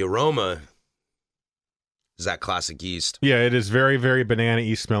 the aroma is that classic yeast. Yeah, it is very, very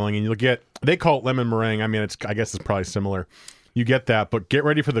banana-y smelling, and you'll get, they call it lemon meringue. I mean, I guess it's probably similar. You get that, but get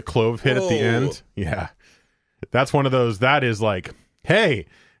ready for the clove hit at the end. Yeah. That's one of those, that is like, hey,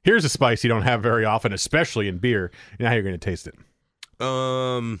 here's a spice you don't have very often, especially in beer. Now you're going to taste it.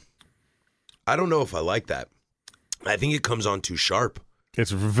 I don't know if I like that. I think it comes on too sharp.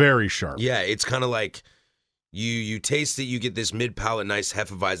 It's very sharp. Yeah, it's kind of like you taste it, you get this mid-palate nice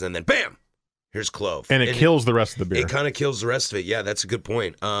Hefeweizen, and then bam, here's clove. And it kills the rest of the beer. It kind of kills the rest of it. Yeah, that's a good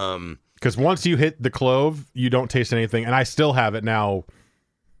point. Because once you hit the clove, you don't taste anything. And I still have it now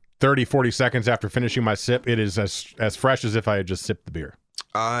 30, 40 seconds after finishing my sip. It is as fresh as if I had just sipped the beer.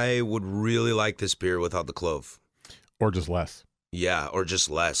 I would really like this beer without the clove. Or just less. Yeah, or just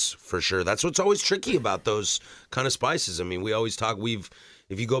less, for sure. That's what's always tricky about those kind of spices. I mean, we always talk,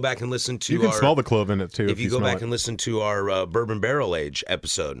 if you go back and listen to you can smell the clove in it, too. If you go back and listen to our Bourbon Barrel Age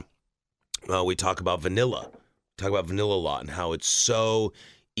episode, we talk about vanilla. Talk about vanilla a lot and how it's so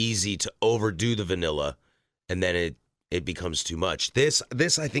easy to overdo the vanilla, and then it becomes too much. This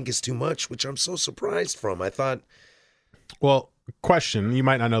I think is too much, which I'm so surprised from. I thought, well, question, you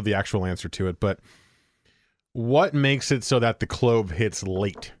might not know the actual answer to it, but what makes it so that the clove hits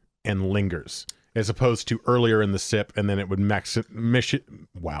late and lingers as opposed to earlier in the sip, and then it would mix in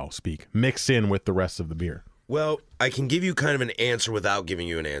with the rest of the beer? Well, I can give you kind of an answer without giving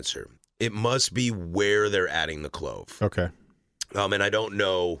you an answer. It must be where they're adding the clove. Okay. And I don't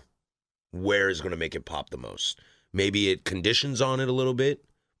know where is going to make it pop the most. Maybe it conditions on it a little bit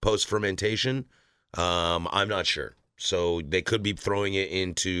post-fermentation. I'm not sure. So they could be throwing it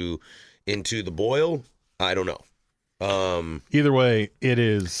into the boil. I don't know. Either way, it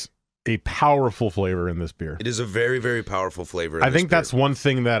is a powerful flavor in this beer. It is a very, very powerful flavor in I think that's one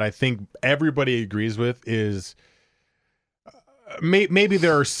thing that I think everybody agrees with is maybe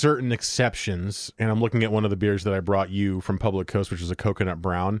there are certain exceptions, and I'm looking at one of the beers that I brought you from Public Coast, which is a coconut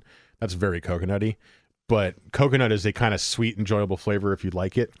brown. That's very coconutty, but coconut is a kind of sweet, enjoyable flavor if you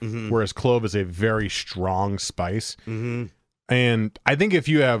like it, whereas clove is a very strong spice. Mm-hmm. And I think if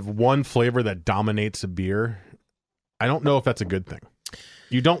you have one flavor that dominates a beer, I don't know if that's a good thing.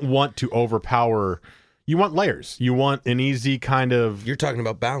 You don't want to overpower. You want layers. You want an easy kind of... You're talking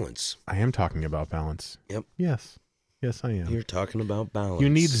about balance. I am talking about balance. Yep. Yes, I am. You're talking about balance. You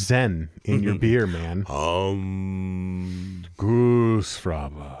need zen in your beer, man. Goose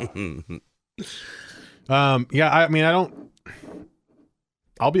Fraba. Yeah, I mean,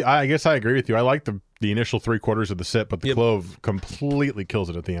 I guess I agree with you. I like the initial 3/4 of the sip, but the clove completely kills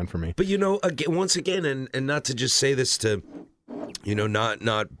it at the end for me. But once again, and not to just say this to,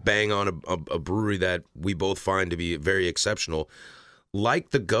 not bang on a brewery that we both find to be very exceptional,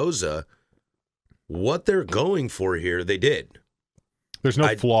 like the Goza, what they're going for here, they did. There's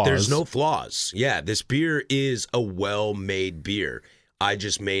no flaws. There's no flaws. Yeah, this beer is a well-made beer. I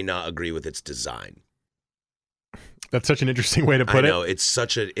just may not agree with its design. That's such an interesting way to put it. I know, it's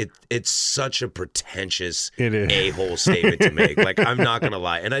such a pretentious a-hole statement to make. Like, I'm not going to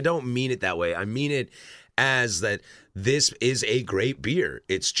lie. And I don't mean it that way. I mean it as that this is a great beer.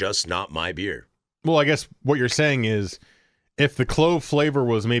 It's just not my beer. Well, I guess what you're saying is if the clove flavor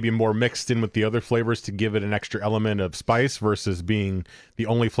was maybe more mixed in with the other flavors to give it an extra element of spice versus being the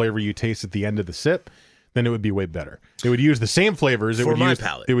only flavor you taste at the end of the sip, then it would be way better. It would use the same flavors. For my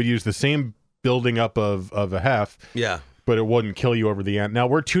palate. It would use the same building up of a hef. Yeah. But it wouldn't kill you over the end. Now,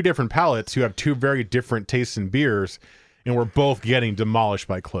 we're two different palates who have two very different tastes in beers, and we're both getting demolished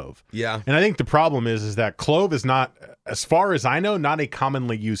by clove. Yeah. And I think the problem is that clove is not, as far as I know, not a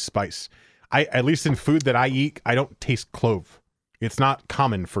commonly used spice. At least in food that I eat, I don't taste clove. It's not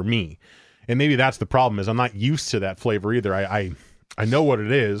common for me. And maybe that's the problem, is I'm not used to that flavor either. I know what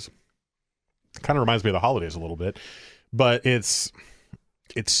it is. It kind of reminds me of the holidays a little bit. But it's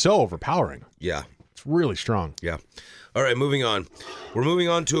so overpowering. Yeah. It's really strong. Yeah. All right, moving on. We're moving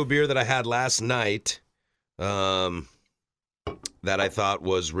on to a beer that I had last night that I thought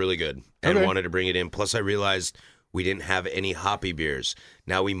was really good and wanted to bring it in. Plus, I realized we didn't have any hoppy beers.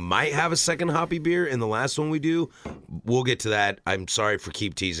 Now, we might have a second hoppy beer in the last one we do. We'll get to that. I'm sorry for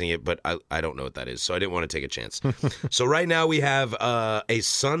keep teasing it, but I don't know what that is, so I didn't want to take a chance. So right now we have a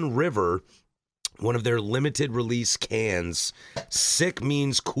Sun River, one of their limited release cans, Sick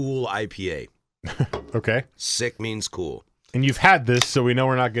Means Cool IPA. Okay. Sick means cool. And you've had this, so we know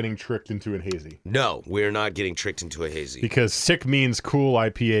we're not getting tricked into a hazy. No, we're not getting tricked into a hazy. Because Sick Means Cool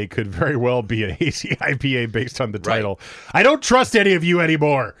IPA could very well be a hazy IPA based on the title. I don't trust any of you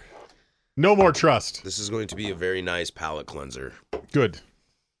anymore. No more trust. This is going to be a very nice palate cleanser. Good.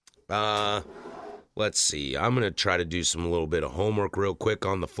 Let's see. I'm going to try to do some little bit of homework real quick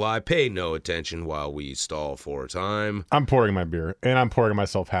on the fly. Pay no attention while we stall for time. I'm pouring my beer, and I'm pouring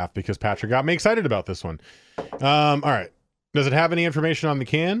myself half because Patrick got me excited about this one. All right. Does it have any information on the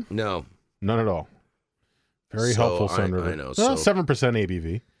can? No. None at all. Very helpful, Sun River. I know. Well, 7%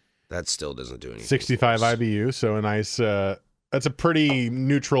 ABV. That still doesn't do anything. 65 IBU, so a nice, that's a pretty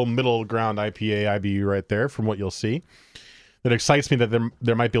neutral middle ground IPA IBU right there from what you'll see. That excites me that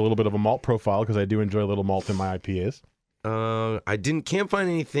there might be a little bit of a malt profile because I do enjoy a little malt in my IPAs. I can't find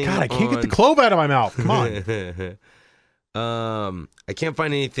anything. God, I can't get the clove out of my mouth. Come on. I can't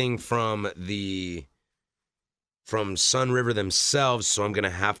find anything from Sun River themselves, so I'm gonna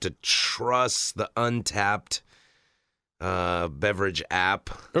have to trust the Untapped beverage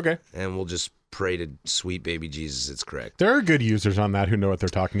app. Okay. And we'll just pray to sweet baby Jesus it's correct. There are good users on that who know what they're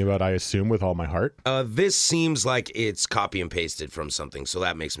talking about, I assume, with all my heart. This seems like it's copy and pasted from something, so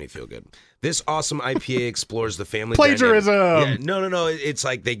that makes me feel good. This awesome IPA explores the family plagiarism. Yeah, no. It's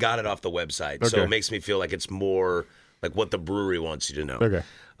like they got it off the website, so it makes me feel like it's more like what the brewery wants you to know. Okay.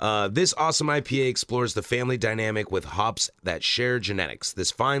 This awesome IPA explores the family dynamic with hops that share genetics.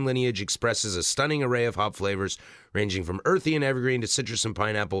 This fine lineage expresses a stunning array of hop flavors, ranging from earthy and evergreen to citrus and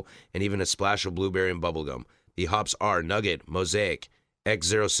pineapple, and even a splash of blueberry and bubblegum. The hops are Nugget, Mosaic,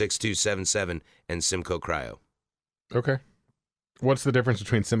 X06277, and Simcoe Cryo. Okay. What's the difference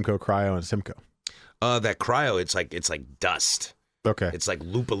between Simcoe Cryo and Simcoe? That Cryo, it's like dust. Okay. It's like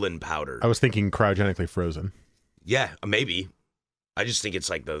lupulin powder. I was thinking cryogenically frozen. Yeah, maybe. I just think it's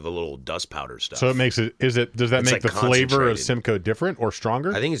like the little dust powder stuff. So it makes it, does that make the flavor of Simcoe different or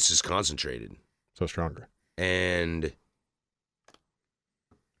stronger? I think it's just concentrated. So stronger. And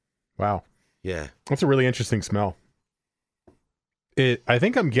wow. Yeah. That's a really interesting smell. I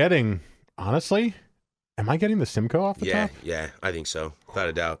think I'm getting, honestly, am I getting the Simcoe off the top? Yeah, I think so. Without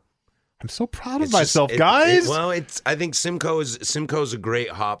a doubt. I'm so proud of myself, guys. I think Simcoe's a great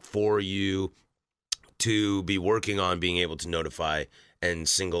hop for you to be working on being able to notify and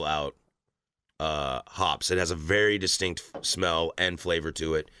single out hops. It has a very distinct smell and flavor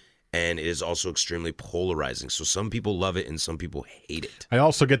to it, and it is also extremely polarizing. So some people love it and some people hate it. I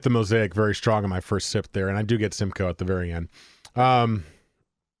also get the Mosaic very strong in my first sip there, and I do get Simcoe at the very end. Wow,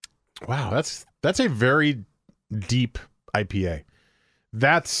 that's a very deep IPA.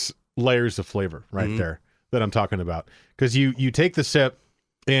 That's layers of flavor right there that I'm talking about. Because you take the sip,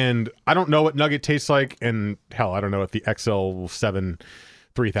 and I don't know what Nugget tastes like, and hell, I don't know what the XL7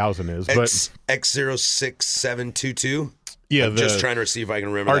 3000 is, but X06722. Yeah, I'm just trying to see if I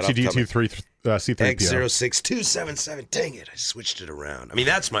can remember RTD23 C3PO. X06277. Dang it, I switched it around. I mean,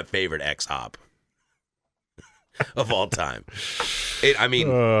 that's my favorite X hop of all time.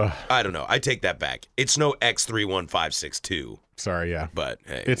 I don't know. I take that back. It's no X31562. Sorry, yeah, but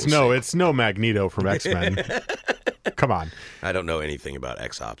hey, it's no Magneto from X-Men. Come on. I don't know anything about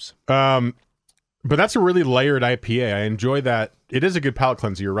X hops. But that's a really layered IPA. I enjoy that. It is a good palate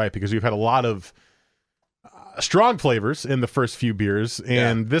cleanser. You're right, because we've had a lot of strong flavors in the first few beers,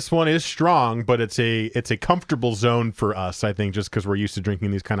 and this one is strong, but it's a comfortable zone for us, I think, just because we're used to drinking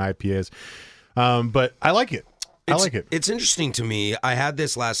these kind of IPAs. But I like it. I like it. It's interesting to me. I had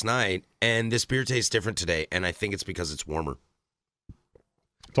this last night, and this beer tastes different today, and I think it's because it's warmer.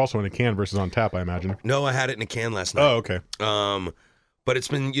 It's also in a can versus on tap, I imagine. No, I had it in a can last night. Oh, okay. But it's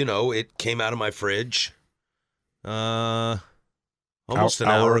been, it came out of my fridge almost an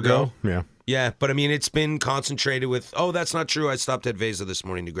hour ago. Yeah. Yeah, but I mean, it's been concentrated with, that's not true. I stopped at Vesa this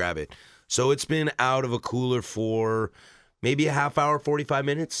morning to grab it. So it's been out of a cooler for maybe a half hour, 45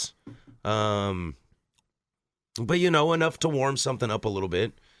 minutes. But, enough to warm something up a little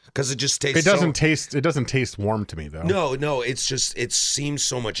bit. Because it just tastes. It doesn't taste warm to me though. No. It's just it seems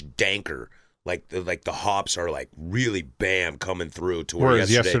so much danker. Like the hops are like really coming through. To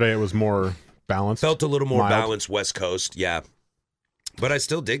whereas yesterday it was more balanced. Felt a little more mild. balanced West Coast. Yeah, but I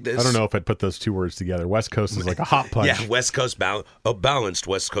still dig this. I don't know if I'd put those two words together. West Coast is like a hot punch. Yeah, West Coast a balanced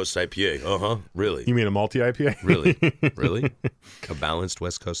West Coast IPA. Really? You mean a multi IPA? Really? A balanced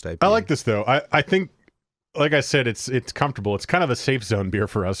West Coast IPA. I like this though. I think. Like I said, it's comfortable. It's kind of a safe zone beer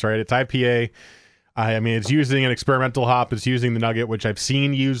for us, right? It's IPA. I mean, it's using an experimental hop. It's using the Nugget, which I've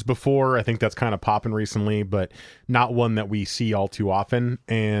seen used before. I think that's kind of popping recently, but not one that we see all too often.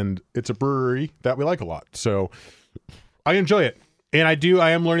 And it's a brewery that we like a lot. So I enjoy it. And I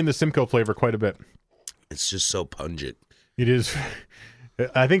am learning the Simcoe flavor quite a bit. It's just so pungent. It is.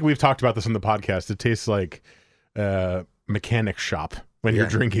 I think we've talked about this in the podcast. It tastes like a mechanic shop. When you're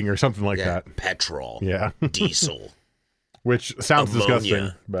drinking or something like that. Petrol. Yeah. Diesel. Which sounds ammonia,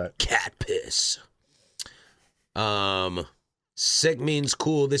 disgusting, but cat piss. Sick means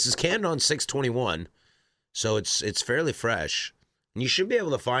cool. This is canned on 6/21, so it's fairly fresh. And you should be able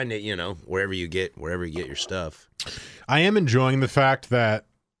to find it, wherever you get your stuff. I am enjoying the fact that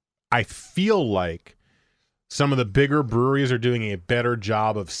I feel like some of the bigger breweries are doing a better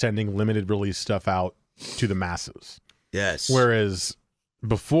job of sending limited release stuff out to the masses. Yes. Whereas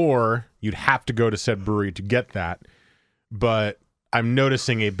before, you'd have to go to said brewery to get that, but I'm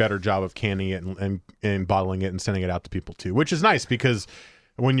noticing a better job of canning it and bottling it and sending it out to people too, which is nice because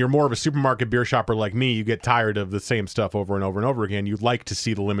when you're more of a supermarket beer shopper like me, you get tired of the same stuff over and over and over again. You'd like to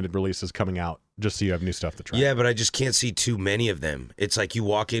see the limited releases coming out just so you have new stuff to try. Yeah, but I just can't see too many of them. It's like you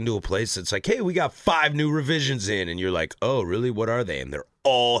walk into a place, it's like, hey, we got 5 new revisions in, and you're like, oh, really? What are they? And they're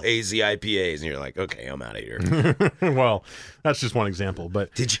all hazy IPAs, and you're like, okay, I'm out of here. Well, that's just one example.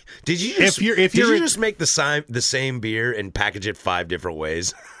 But did you just make the same beer and package it 5 different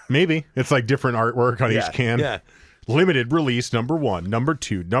ways? Maybe it's like different artwork on each can. Yeah. Limited release number 1, number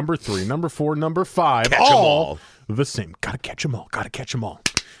 2, number 3, number 4, number 5. Catch 'em all. The same. Gotta catch them all. Gotta catch them all.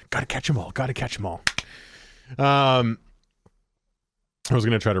 Gotta catch them all. Gotta catch them all. I was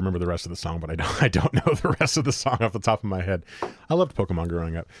going to try to remember the rest of the song, but I don't know the rest of the song off the top of my head. I loved Pokemon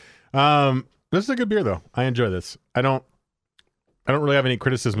growing up. This is a good beer, though. I enjoy this. I don't really have any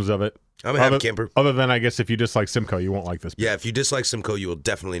criticisms of it. I'm a happy camper. Other than, I guess, if you dislike Simcoe, you won't like this beer. Yeah, if you dislike Simcoe, you will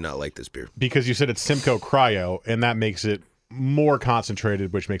definitely not like this beer. Because you said it's Simcoe Cryo, and that makes it more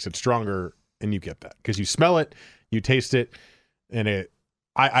concentrated, which makes it stronger, and you get that. Because you smell it, you taste it, and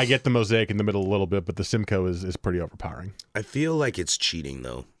I get the Mosaic in the middle a little bit, but the Simcoe is pretty overpowering. I feel like it's cheating,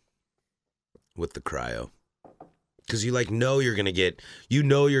 though, with the Cryo. Because you know you're going to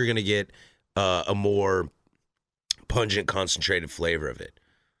get a more pungent, concentrated flavor of it.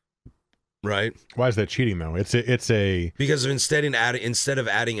 Right? Why is that cheating though? It's a because instead of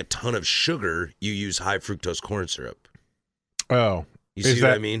adding a ton of sugar, you use high fructose corn syrup. Oh, you see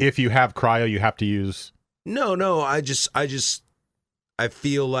what I mean? If you have cryo, you have to use. No. I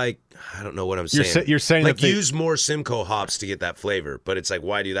feel like I don't know what I'm saying. You're saying like that use more Simcoe hops to get that flavor, but it's like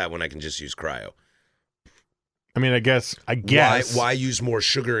why do that when I can just use cryo? I mean, I guess. Why use more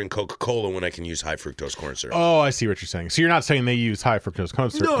sugar in Coca-Cola when I can use high fructose corn syrup? Oh, I see what you're saying. So you're not saying they use high fructose corn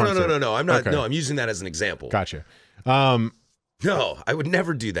syrup? No. I'm not. Okay. No, I'm using that as an example. Gotcha. No, I would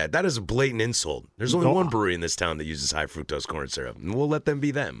never do that. That is a blatant insult. There's only one brewery in this town that uses high fructose corn syrup, and we'll let them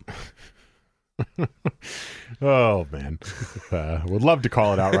be them. Oh, man. Would love to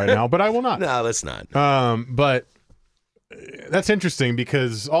call it out right now, but I will not. No, let's not. But that's interesting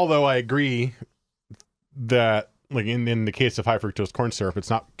because although I agree that like in the case of high fructose corn syrup, it's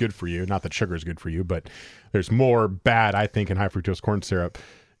not good for you. Not that sugar is good for you, but there's more bad, I think, in high fructose corn syrup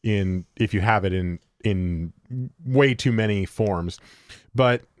if you have it in way too many forms.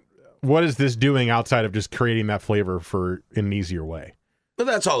 But what is this doing outside of just creating that flavor in an easier way? But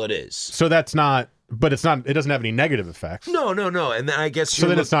that's all it is. So that's not, but it's not, it doesn't have any negative effects. No. And then I guess so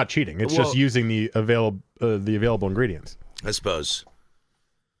then it's not cheating. It's just using the available ingredients. I suppose.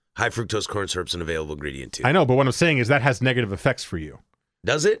 High fructose corn syrup's an available ingredient too. I know, but what I'm saying is that has negative effects for you.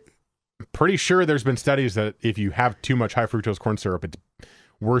 Does it? I'm pretty sure there's been studies that if you have too much high fructose corn syrup, it's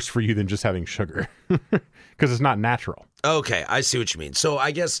worse for you than just having sugar because it's not natural. Okay, I see what you mean. So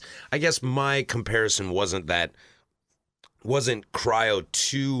I guess my comparison wasn't cryo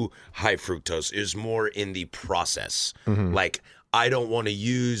to high fructose. It was more in the process. Like, I don't want to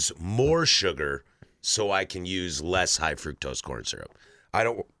use more sugar so I can use less high fructose corn syrup. I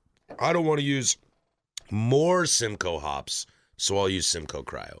don't want to use more Simcoe hops, so I'll use Simcoe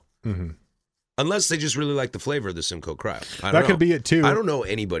Cryo. Unless they just really like the flavor of the Simcoe Cryo. That could be it too. I don't know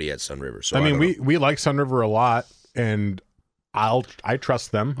anybody at Sun River. So I mean, we like Sun River a lot, and I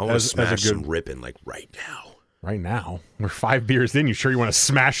trust them. I want to smash some Rippin' like right now. Right now? We're 5 beers in. You sure you want to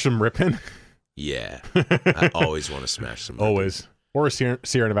smash some Rippin'? Yeah. I always want to smash some Rippin'. Always. Or a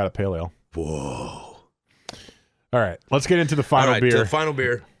Sierra Nevada Pale Ale. Whoa. All right, let's get into the final beer. To the final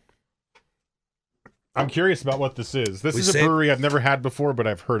beer. I'm curious about what this is. This is a brewery I've never had before, but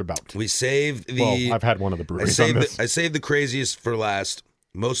I've heard about. We saved the... Well, I've had one of the breweries on this. I saved the craziest for last,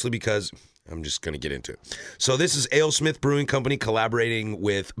 mostly because... I'm just going to get into it. So this is AleSmith Brewing Company collaborating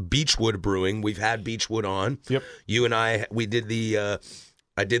with Beechwood Brewing. We've had Beechwood on. Yep. You and I did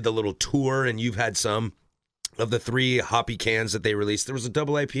I did the little tour, and you've had some of the 3 hoppy cans that they released. There was a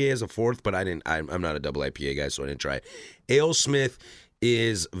double IPA as a 4th, but I'm not a double IPA guy, so I didn't try it. AleSmith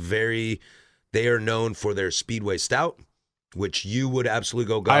is they are known for their Speedway Stout, which you would absolutely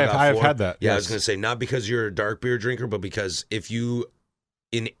go gaga for. I've had that. Yeah, yes. I was going to say, not because you're a dark beer drinker, but because if you,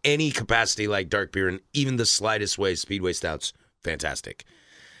 in any capacity like dark beer, in even the slightest way, Speedway Stout's fantastic.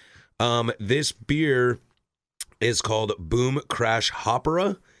 This beer is called Boom Crash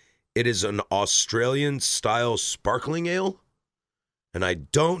Hopera. It is an Australian-style sparkling ale, and I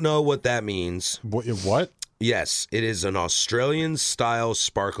don't know what that means. What? Yes, it is an Australian-style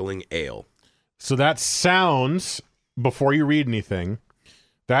sparkling ale. So that sounds, before you read anything,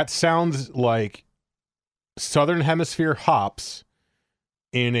 that sounds like Southern Hemisphere hops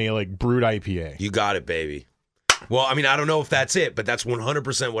in a like brewed IPA. You got it, baby. Well, I mean, I don't know if that's it, but that's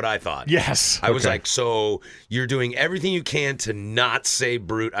 100% what I thought. Yes. I was like, so you're doing everything you can to not say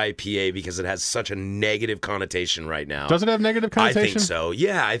brute IPA because it has such a negative connotation right now. Does it have negative connotation? I think so.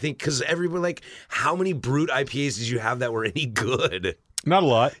 Yeah, I think because everybody, like, how many brute IPAs did you have that were any good? Not a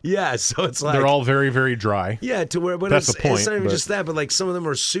lot. Yeah, so it's like... They're all very, very dry. Yeah, to where... But that's the point. It's not even just that, but like some of them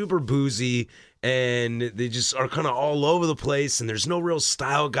are super boozy and they just are kind of all over the place and there's no real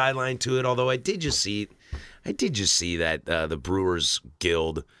style guideline to it, although I did just see that the Brewers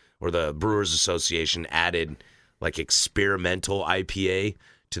Guild or the Brewers Association added like experimental IPA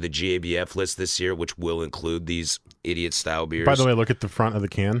to the GABF list this year, which will include these idiot style beers. By the way, look at the front of the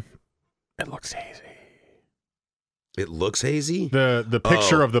can. It looks hazy. It looks hazy? The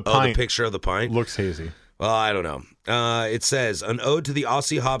picture of the pint. The picture of the pint? Looks hazy. Well, I don't know. It says, an ode to the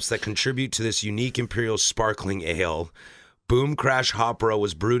Aussie hops that contribute to this unique imperial sparkling ale. Boom Crash Hopera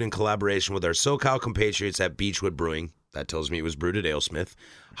was brewed in collaboration with our SoCal compatriots at Beechwood Brewing. That tells me it was brewed at AleSmith.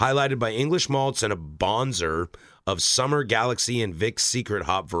 Highlighted by English malts and a bonzer of Summer Galaxy and Vic's Secret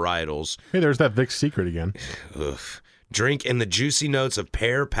hop varietals. Hey, there's that Vic's Secret again. Ugh. Drink in the juicy notes of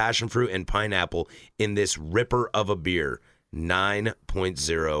pear, passion fruit, and pineapple in this ripper of a beer.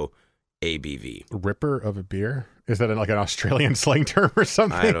 9.0 ABV. Ripper of a beer? Is that like an Australian slang term or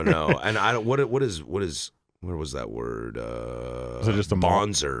something? I don't know. And I don't. What is? Where was that word? Was it just a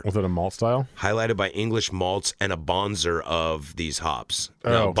bonzer? Was it a malt style? Highlighted by English malts and a bonzer of these hops.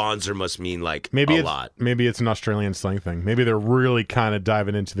 Oh. Now, bonzer must mean like maybe a lot. Maybe it's an Australian slang thing. Maybe they're really kind of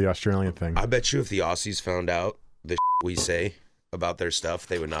diving into the Australian thing. I bet you if the Aussies found out the we say about their stuff,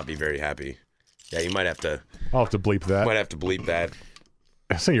 they would not be very happy. Yeah, you might have to. I'll have to bleep that. Might have to bleep that.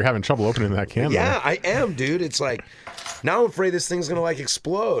 So you're having trouble opening that can. Yeah, though. I am, dude. It's like now I'm afraid this thing's gonna like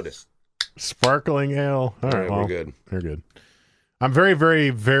explode. Sparkling ale. All right, well, we're good. You're good. I'm very, very,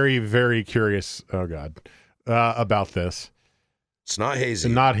 very, very curious. Oh God, about this. It's not hazy.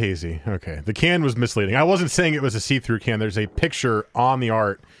 It's not hazy. Okay, the can was misleading. I wasn't saying it was a see-through can. There's a picture on the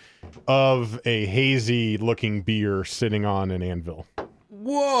art of a hazy-looking beer sitting on an anvil.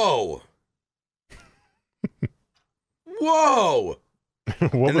 Whoa! Whoa!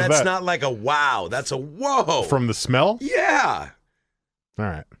 What and was that's that? not like a wow. That's a whoa. From the smell? Yeah. All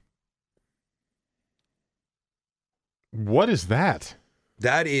right. What is that?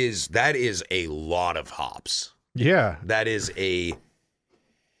 That is a lot of hops. Yeah. That is a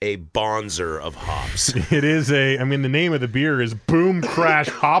bonzer of hops. It is the name of the beer is Boom Crash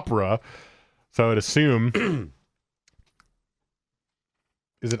Opera. So I would assume.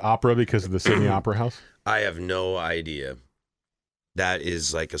 Is it opera because of the Sydney Opera House? I have no idea. That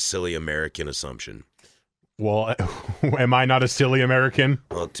is like a silly American assumption. Well, am I not a silly American?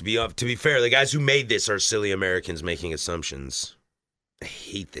 Well, to be fair, the guys who made this are silly Americans making assumptions. I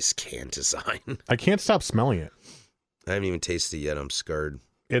hate this can design. I can't stop smelling it. I haven't even tasted it yet. I'm scared.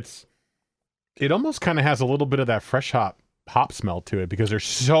 It almost kind of has a little bit of that fresh hop smell to it because there's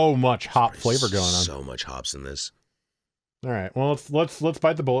so much hop flavor going on. So much hops in this. All right. Well, let's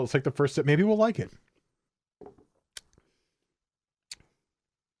bite the bullet. Let's take the first sip. Maybe we'll like it.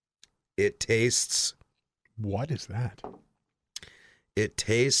 It tastes. What is that? It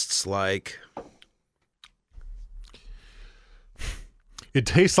tastes like. It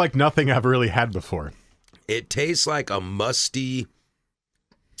tastes like nothing I've really had before. It tastes like a musty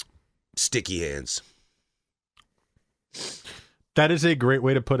Sticky Hands. That is a great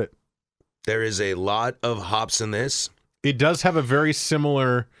way to put it. There is a lot of hops in this. It does have a very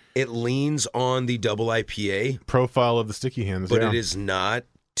similar... It leans on the double IPA. Profile of the Sticky Hands. But it is not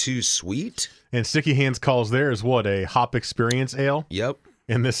too sweet. And Sticky Hands calls theirs what? A hop experience ale? Yep.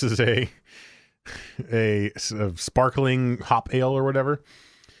 And this is a sparkling hop ale or whatever.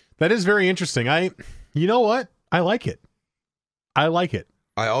 That is very interesting. You know what? I like it. I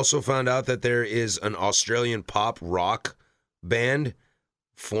also found out that there is an Australian pop rock band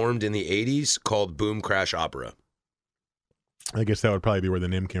formed in the 80s called Boom Crash Opera. I guess that would probably be where the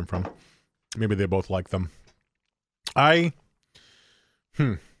name came from. Maybe they both like them.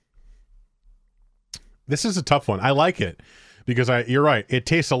 This is a tough one. I like it because you're right. It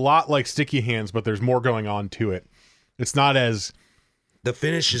tastes a lot like Sticky Hands, but there's more going on to it. It's not as... The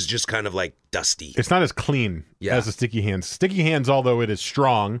finish is just kind of like dusty. It's not as clean as the Sticky Hands. Sticky Hands, although it is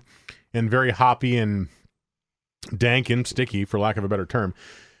strong and very hoppy and dank and sticky, for lack of a better term,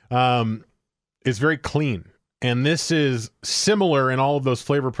 is very clean. And this is similar in all of those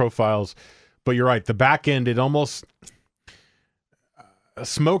flavor profiles, but you're right. The back end, it almost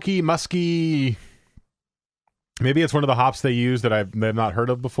smoky, musky. Maybe it's one of the hops they use that I've not heard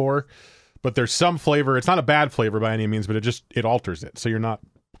of before. But there's some flavor. It's not a bad flavor by any means, but it alters it. So you're not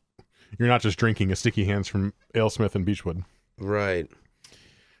just drinking a Sticky Hands from AleSmith and Beechwood. Right.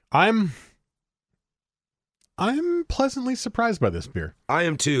 I'm pleasantly surprised by this beer. I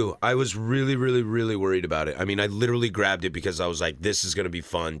am too. I was really, really, really worried about it. I mean, I literally grabbed it because I was like, this is going to be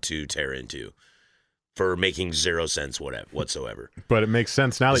fun to tear into for making 0 sense whatsoever. But it makes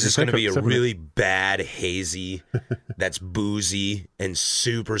sense now that it's going to be a really bad hazy that's boozy and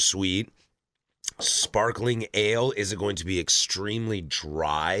super sweet. Sparkling ale. Is it going to be extremely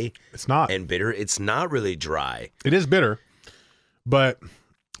dry? It's not. And bitter? It's not really dry. It is bitter, but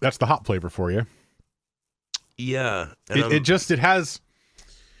that's the hop flavor for you. Yeah. It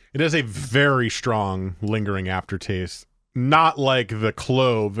has a very strong lingering aftertaste. Not like the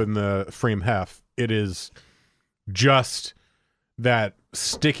clove and the Frame Hef. It is just that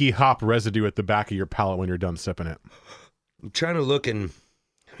sticky hop residue at the back of your palate when you're done sipping it. I'm trying to look, and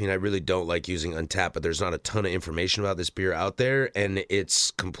I mean, I really don't like using Untappd, but there's not a ton of information about this beer out there, and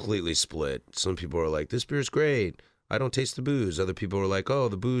it's completely split. Some people are like, this beer is great. I don't taste the booze. Other people are like, oh,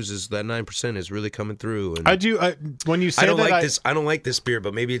 the booze is that 9% is really coming through. And I do. When you say I don't like this beer,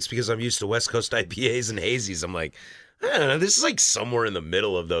 but maybe it's because I'm used to West Coast IPAs and hazies. I'm like, I don't know. This is like somewhere in the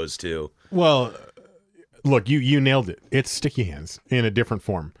middle of those two. Well, look, you nailed it. It's Sticky Hands in a different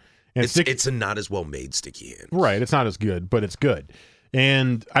form. And it's a not as well made Sticky Hand. Right. It's not as good, but it's good.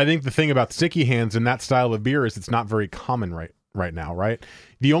 And I think the thing about Sticky Hands and that style of beer is it's not very common right now, right?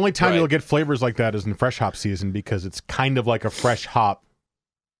 The only time you'll get flavors like that is in fresh hop season because it's kind of like a fresh hop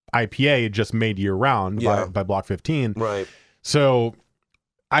IPA just made year round by Block 15. Right. So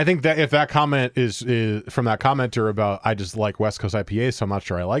I think that if that comment is from that commenter about I just like West Coast IPAs, so I'm not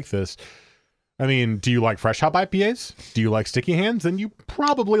sure I like this. I mean, do you like fresh hop IPAs? Do you like Sticky Hands? Then you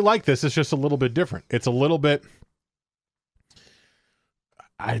probably like this. It's just a little bit different. It's a little bit...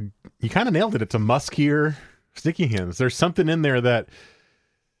 You kind of nailed it. It's a muskier Sticky Hands. There's something in there that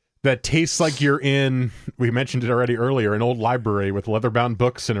tastes like you're in, we mentioned it already earlier, an old library with leather-bound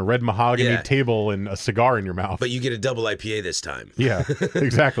books and a red mahogany table and a cigar in your mouth. But you get a double IPA this time. Yeah,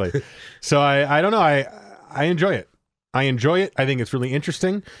 exactly. So I don't know. I enjoy it. I think it's really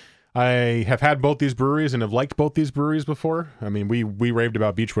interesting. I have had both these breweries and have liked both these breweries before. I mean, we raved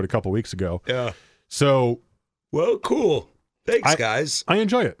about Beechwood a couple weeks ago. Yeah. So. Well, cool. Thanks, guys. I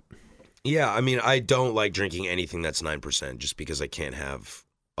enjoy it. Yeah, I mean, I don't like drinking anything that's 9% just because I can't have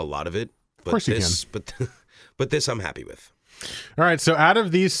a lot of it. But of course you can. But this I'm happy with. All right, so out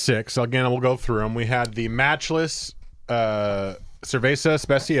of these 6, again, we'll go through them. We had the Matchless Cerveza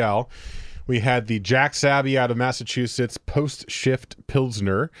Especial. We had the Jack's Abbey out of Massachusetts Post-Shift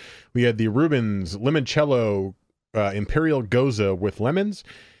Pilsner. We had the Rubens Limoncello Imperial Goza with lemons.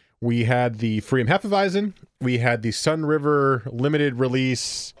 We had the Freedom Hefeweizen. We had the Sun River limited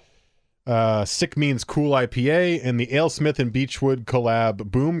release Sick Means Cool IPA, and the AleSmith and Beechwood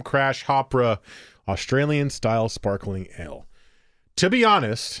collab Boom Crash Hopra Australian style sparkling ale. To be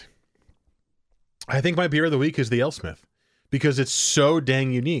honest, I think my beer of the week is the AleSmith because it's so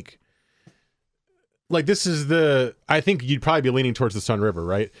dang unique. Like, this is I think you'd probably be leaning towards the Sun River,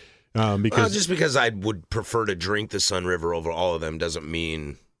 right? Because just because I would prefer to drink the Sun River over all of them doesn't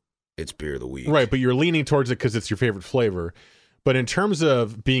mean it's beer of the week. Right, but you're leaning towards it because it's your favorite flavor. But in terms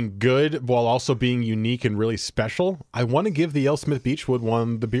of being good while also being unique and really special, I want to give the AleSmith Beechwood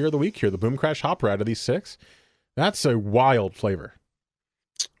one the beer of the week here, the Boom Crash Hopper out of these 6. That's a wild flavor.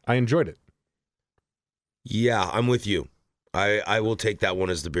 I enjoyed it. Yeah, I'm with you. I will take that one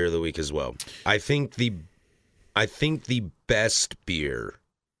as the beer of the week as well. I think the best beer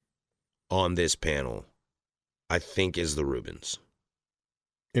on this panel, I think, is the Rubens.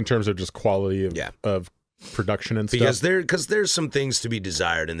 In terms of just quality of production and stuff? Because there's some things to be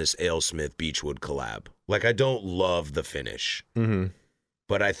desired in this AleSmith Beechwood collab. Like, I don't love the finish. Mm-hmm.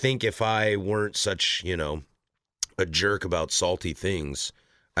 But I think if I weren't such, a jerk about salty things,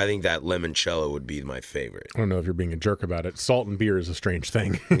 I think that limoncello would be my favorite. I don't know if you're being a jerk about it. Salt and beer is a strange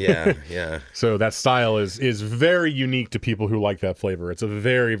thing. Yeah. So that style is very unique to people who like that flavor. It's a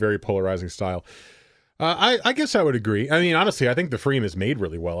very, very polarizing style. I guess I would agree. I mean, honestly, I think the Freem is made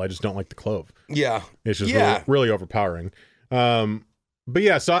really well. I just don't like the clove. Yeah. It's just really, really overpowering. But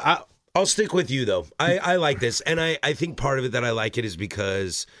yeah, so I'll stick with you, though. I like this. And I think part of it that I like it is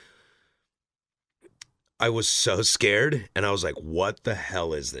because I was so scared, and I was like, what the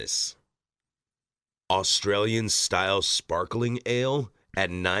hell is this? Australian-style sparkling ale at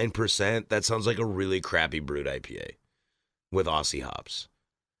 9%? That sounds like a really crappy brewed IPA with Aussie hops.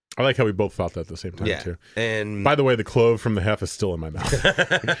 I like how we both thought that at the same time, too. And by the way, the clove from the hef is still in my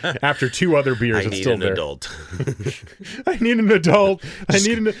mouth. After 2 other beers, it's still there. I need an adult.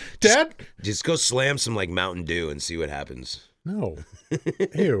 Dad? Just go slam some, Mountain Dew and see what happens. No.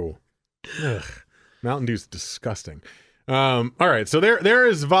 Ew. Ugh. Mountain Dew's disgusting. All right, so there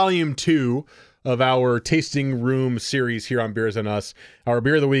is volume 2 of our tasting room series here on Beers and Us. Our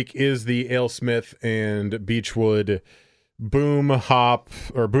beer of the week is the AleSmith and Beechwood Boom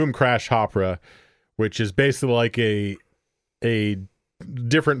Crash Hopra, which is basically like a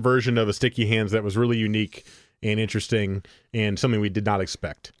different version of a Sticky Hands that was really unique and interesting and something we did not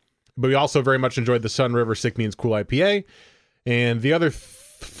expect. But we also very much enjoyed the Sun River Sick Means Cool IPA, and the other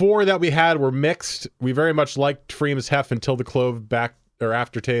 4 that we had were mixed. We very much liked Freem's Hef until the clove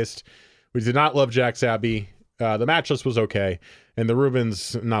aftertaste. We did not love Jack's Abbey. The Matchless was okay, and the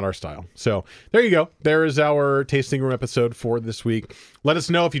Rubens, not our style. So there you go. There is our tasting room episode for this week. Let us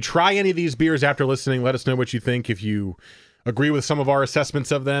know if you try any of these beers after listening. Let us know what you think. If you agree with some of our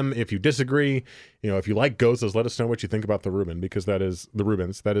assessments of them, if you disagree, if you like Gozas, let us know what you think about the Rubens, because that is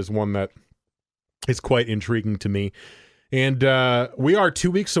one that is quite intriguing to me. And we are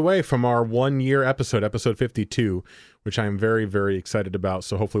 2 weeks away from our 1-year episode 52, which I'm very, very excited about.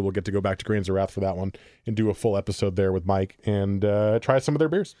 So hopefully we'll get to go back to Grains of Wrath for that one and do a full episode there with Mike and try some of their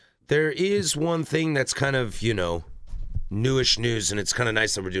beers. There is one thing that's kind of, newish news, and it's kind of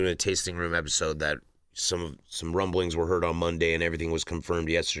nice that we're doing a tasting room episode, that some rumblings were heard on Monday and everything was confirmed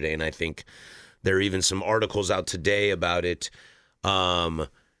yesterday. And I think there are even some articles out today about it.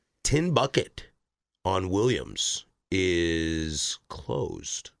 Tin Bucket on Williams is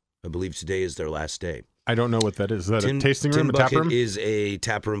closed. I believe today is their last day. I don't know what that is. Is that a tasting room, Tin a tap room? Bucket is a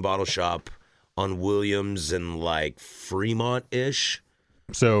tap room bottle shop on Williams and Fremont-ish.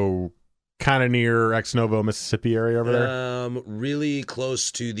 So kind of near Ex Novo, Mississippi area over there? Really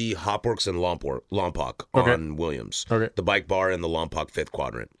close to the Hopworks and Lompoc on Williams. Okay. The Bike Bar and the Lompoc 5th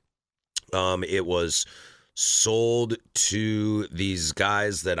Quadrant. It was sold to these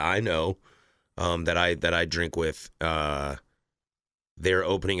guys that I know, that I drink with. They're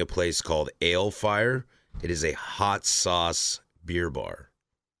opening a place called Ale Fire. It is a hot sauce beer bar.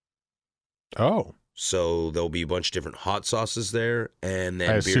 Oh. So there'll be a bunch of different hot sauces there, and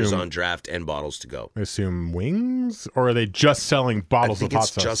then beers on draft and bottles to go. I assume wings? Or are they just selling bottles of hot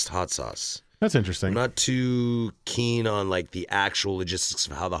sauce? I think it's just hot sauce. That's interesting. I'm not too keen on the actual logistics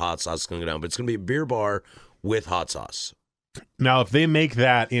of how the hot sauce is going to go down, but it's going to be a beer bar with hot sauce. Now, if they make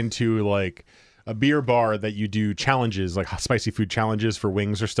that into a beer bar that you do challenges, like spicy food challenges for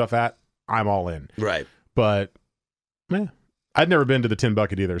wings or stuff at, I'm all in. Right. But I'd never been to the Tin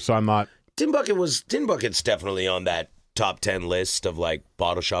Bucket either, so I'm not. Tin Bucket's definitely on that top 10 list of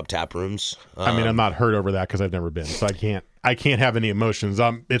bottle shop tap rooms. I mean, I'm not hurt over that because I've never been, so I can't have any emotions.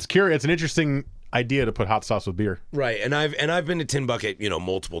 It's curious. It's an interesting idea to put hot sauce with beer. Right, and I've been to Tin Bucket,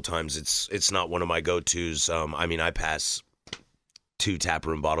 multiple times. It's not one of my go-tos. I mean, I pass 2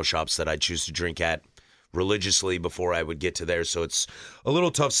 taproom bottle shops that I choose to drink at religiously before I would get to there. So it's a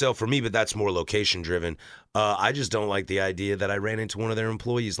little tough sell for me, but that's more location driven. I just don't like the idea that I ran into one of their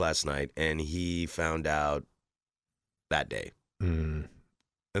employees last night and he found out that day. And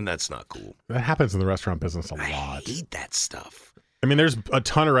that's not cool. That happens in the restaurant business a lot. I hate that stuff. I mean, there's a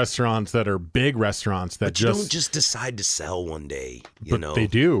ton of restaurants that are big restaurants that but you don't just decide to sell one day, you know. They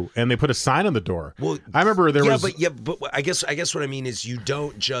do, and they put a sign on the door. Well, I remember there was. But I guess what I mean is you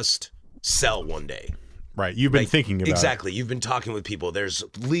don't just sell one day. Right, you've been thinking about exactly. You've been talking with people. There's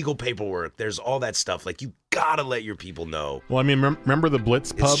legal paperwork. There's all that stuff. Like you gotta let your people know. Well, I mean, remember the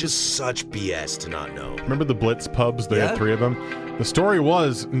Blitz pubs? It's just such BS to not know. Remember the Blitz pubs? They had 3 of them. The story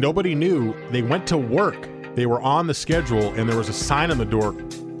was nobody knew. They went to work. They were on the schedule, and there was a sign on the door,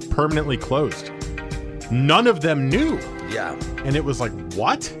 permanently closed. None of them knew. Yeah. And it was like,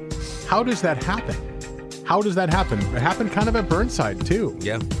 what? How does that happen? How does that happen? It happened kind of at Burnside, too.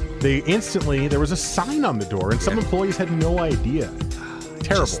 Yeah. There was a sign on the door, and some employees had no idea.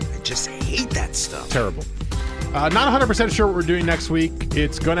 Terrible. I just hate that stuff. Terrible. Not 100% sure what we're doing next week.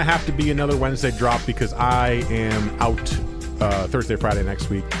 It's going to have to be another Wednesday drop because I am out Thursday, Friday next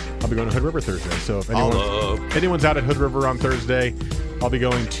week. I'll be going to Hood River Thursday. So if anyone's out at Hood River on Thursday, I'll be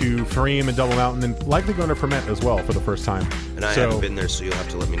going to Fareem and Double Mountain and likely going to Ferment as well for the first time. And I haven't been there, so you'll have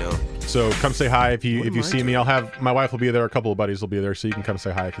to let me know. So come say hi if you see me. My wife will be there. A couple of buddies will be there, so you can come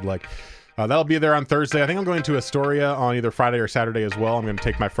say hi if you'd like. That'll be there on Thursday. I think I'm going to Astoria on either Friday or Saturday as well. I'm going to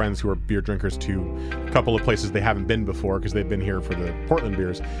take my friends who are beer drinkers to a couple of places they haven't been before because they've been here for the Portland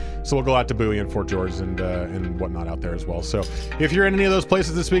beers. So we'll go out to Bowie and Fort George and whatnot out there as well. So if you're in any of those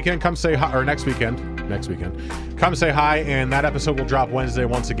places this weekend, come say hi, or next weekend, come say hi, and that episode will drop Wednesday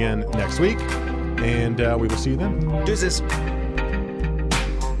once again next week, and we will see you then. Deuces.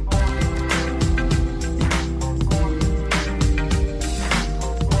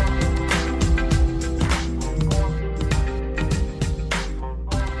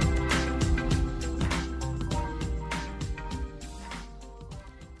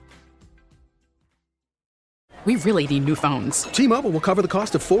 We really need new phones. T-Mobile will cover the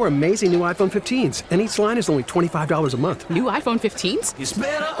cost of 4 amazing new iPhone 15s, and each line is only $25 a month. New iPhone 15s? It's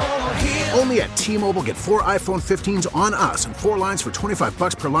better over here. Only at T-Mobile, get 4 iPhone 15s on us and 4 lines for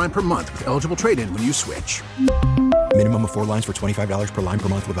 $25 per line per month with eligible trade-in when you switch. Minimum of 4 lines for $25 per line per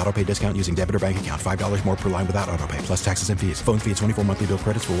month with autopay discount using debit or bank account. $5 more per line without autopay, plus taxes and fees. Phone fee at 24 monthly bill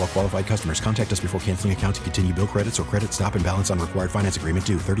credits for well-qualified customers. Contact us before canceling account to continue bill credits or credit stop and balance on required finance agreement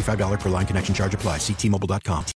due. $35 per line connection charge applies. See T-Mobile.com.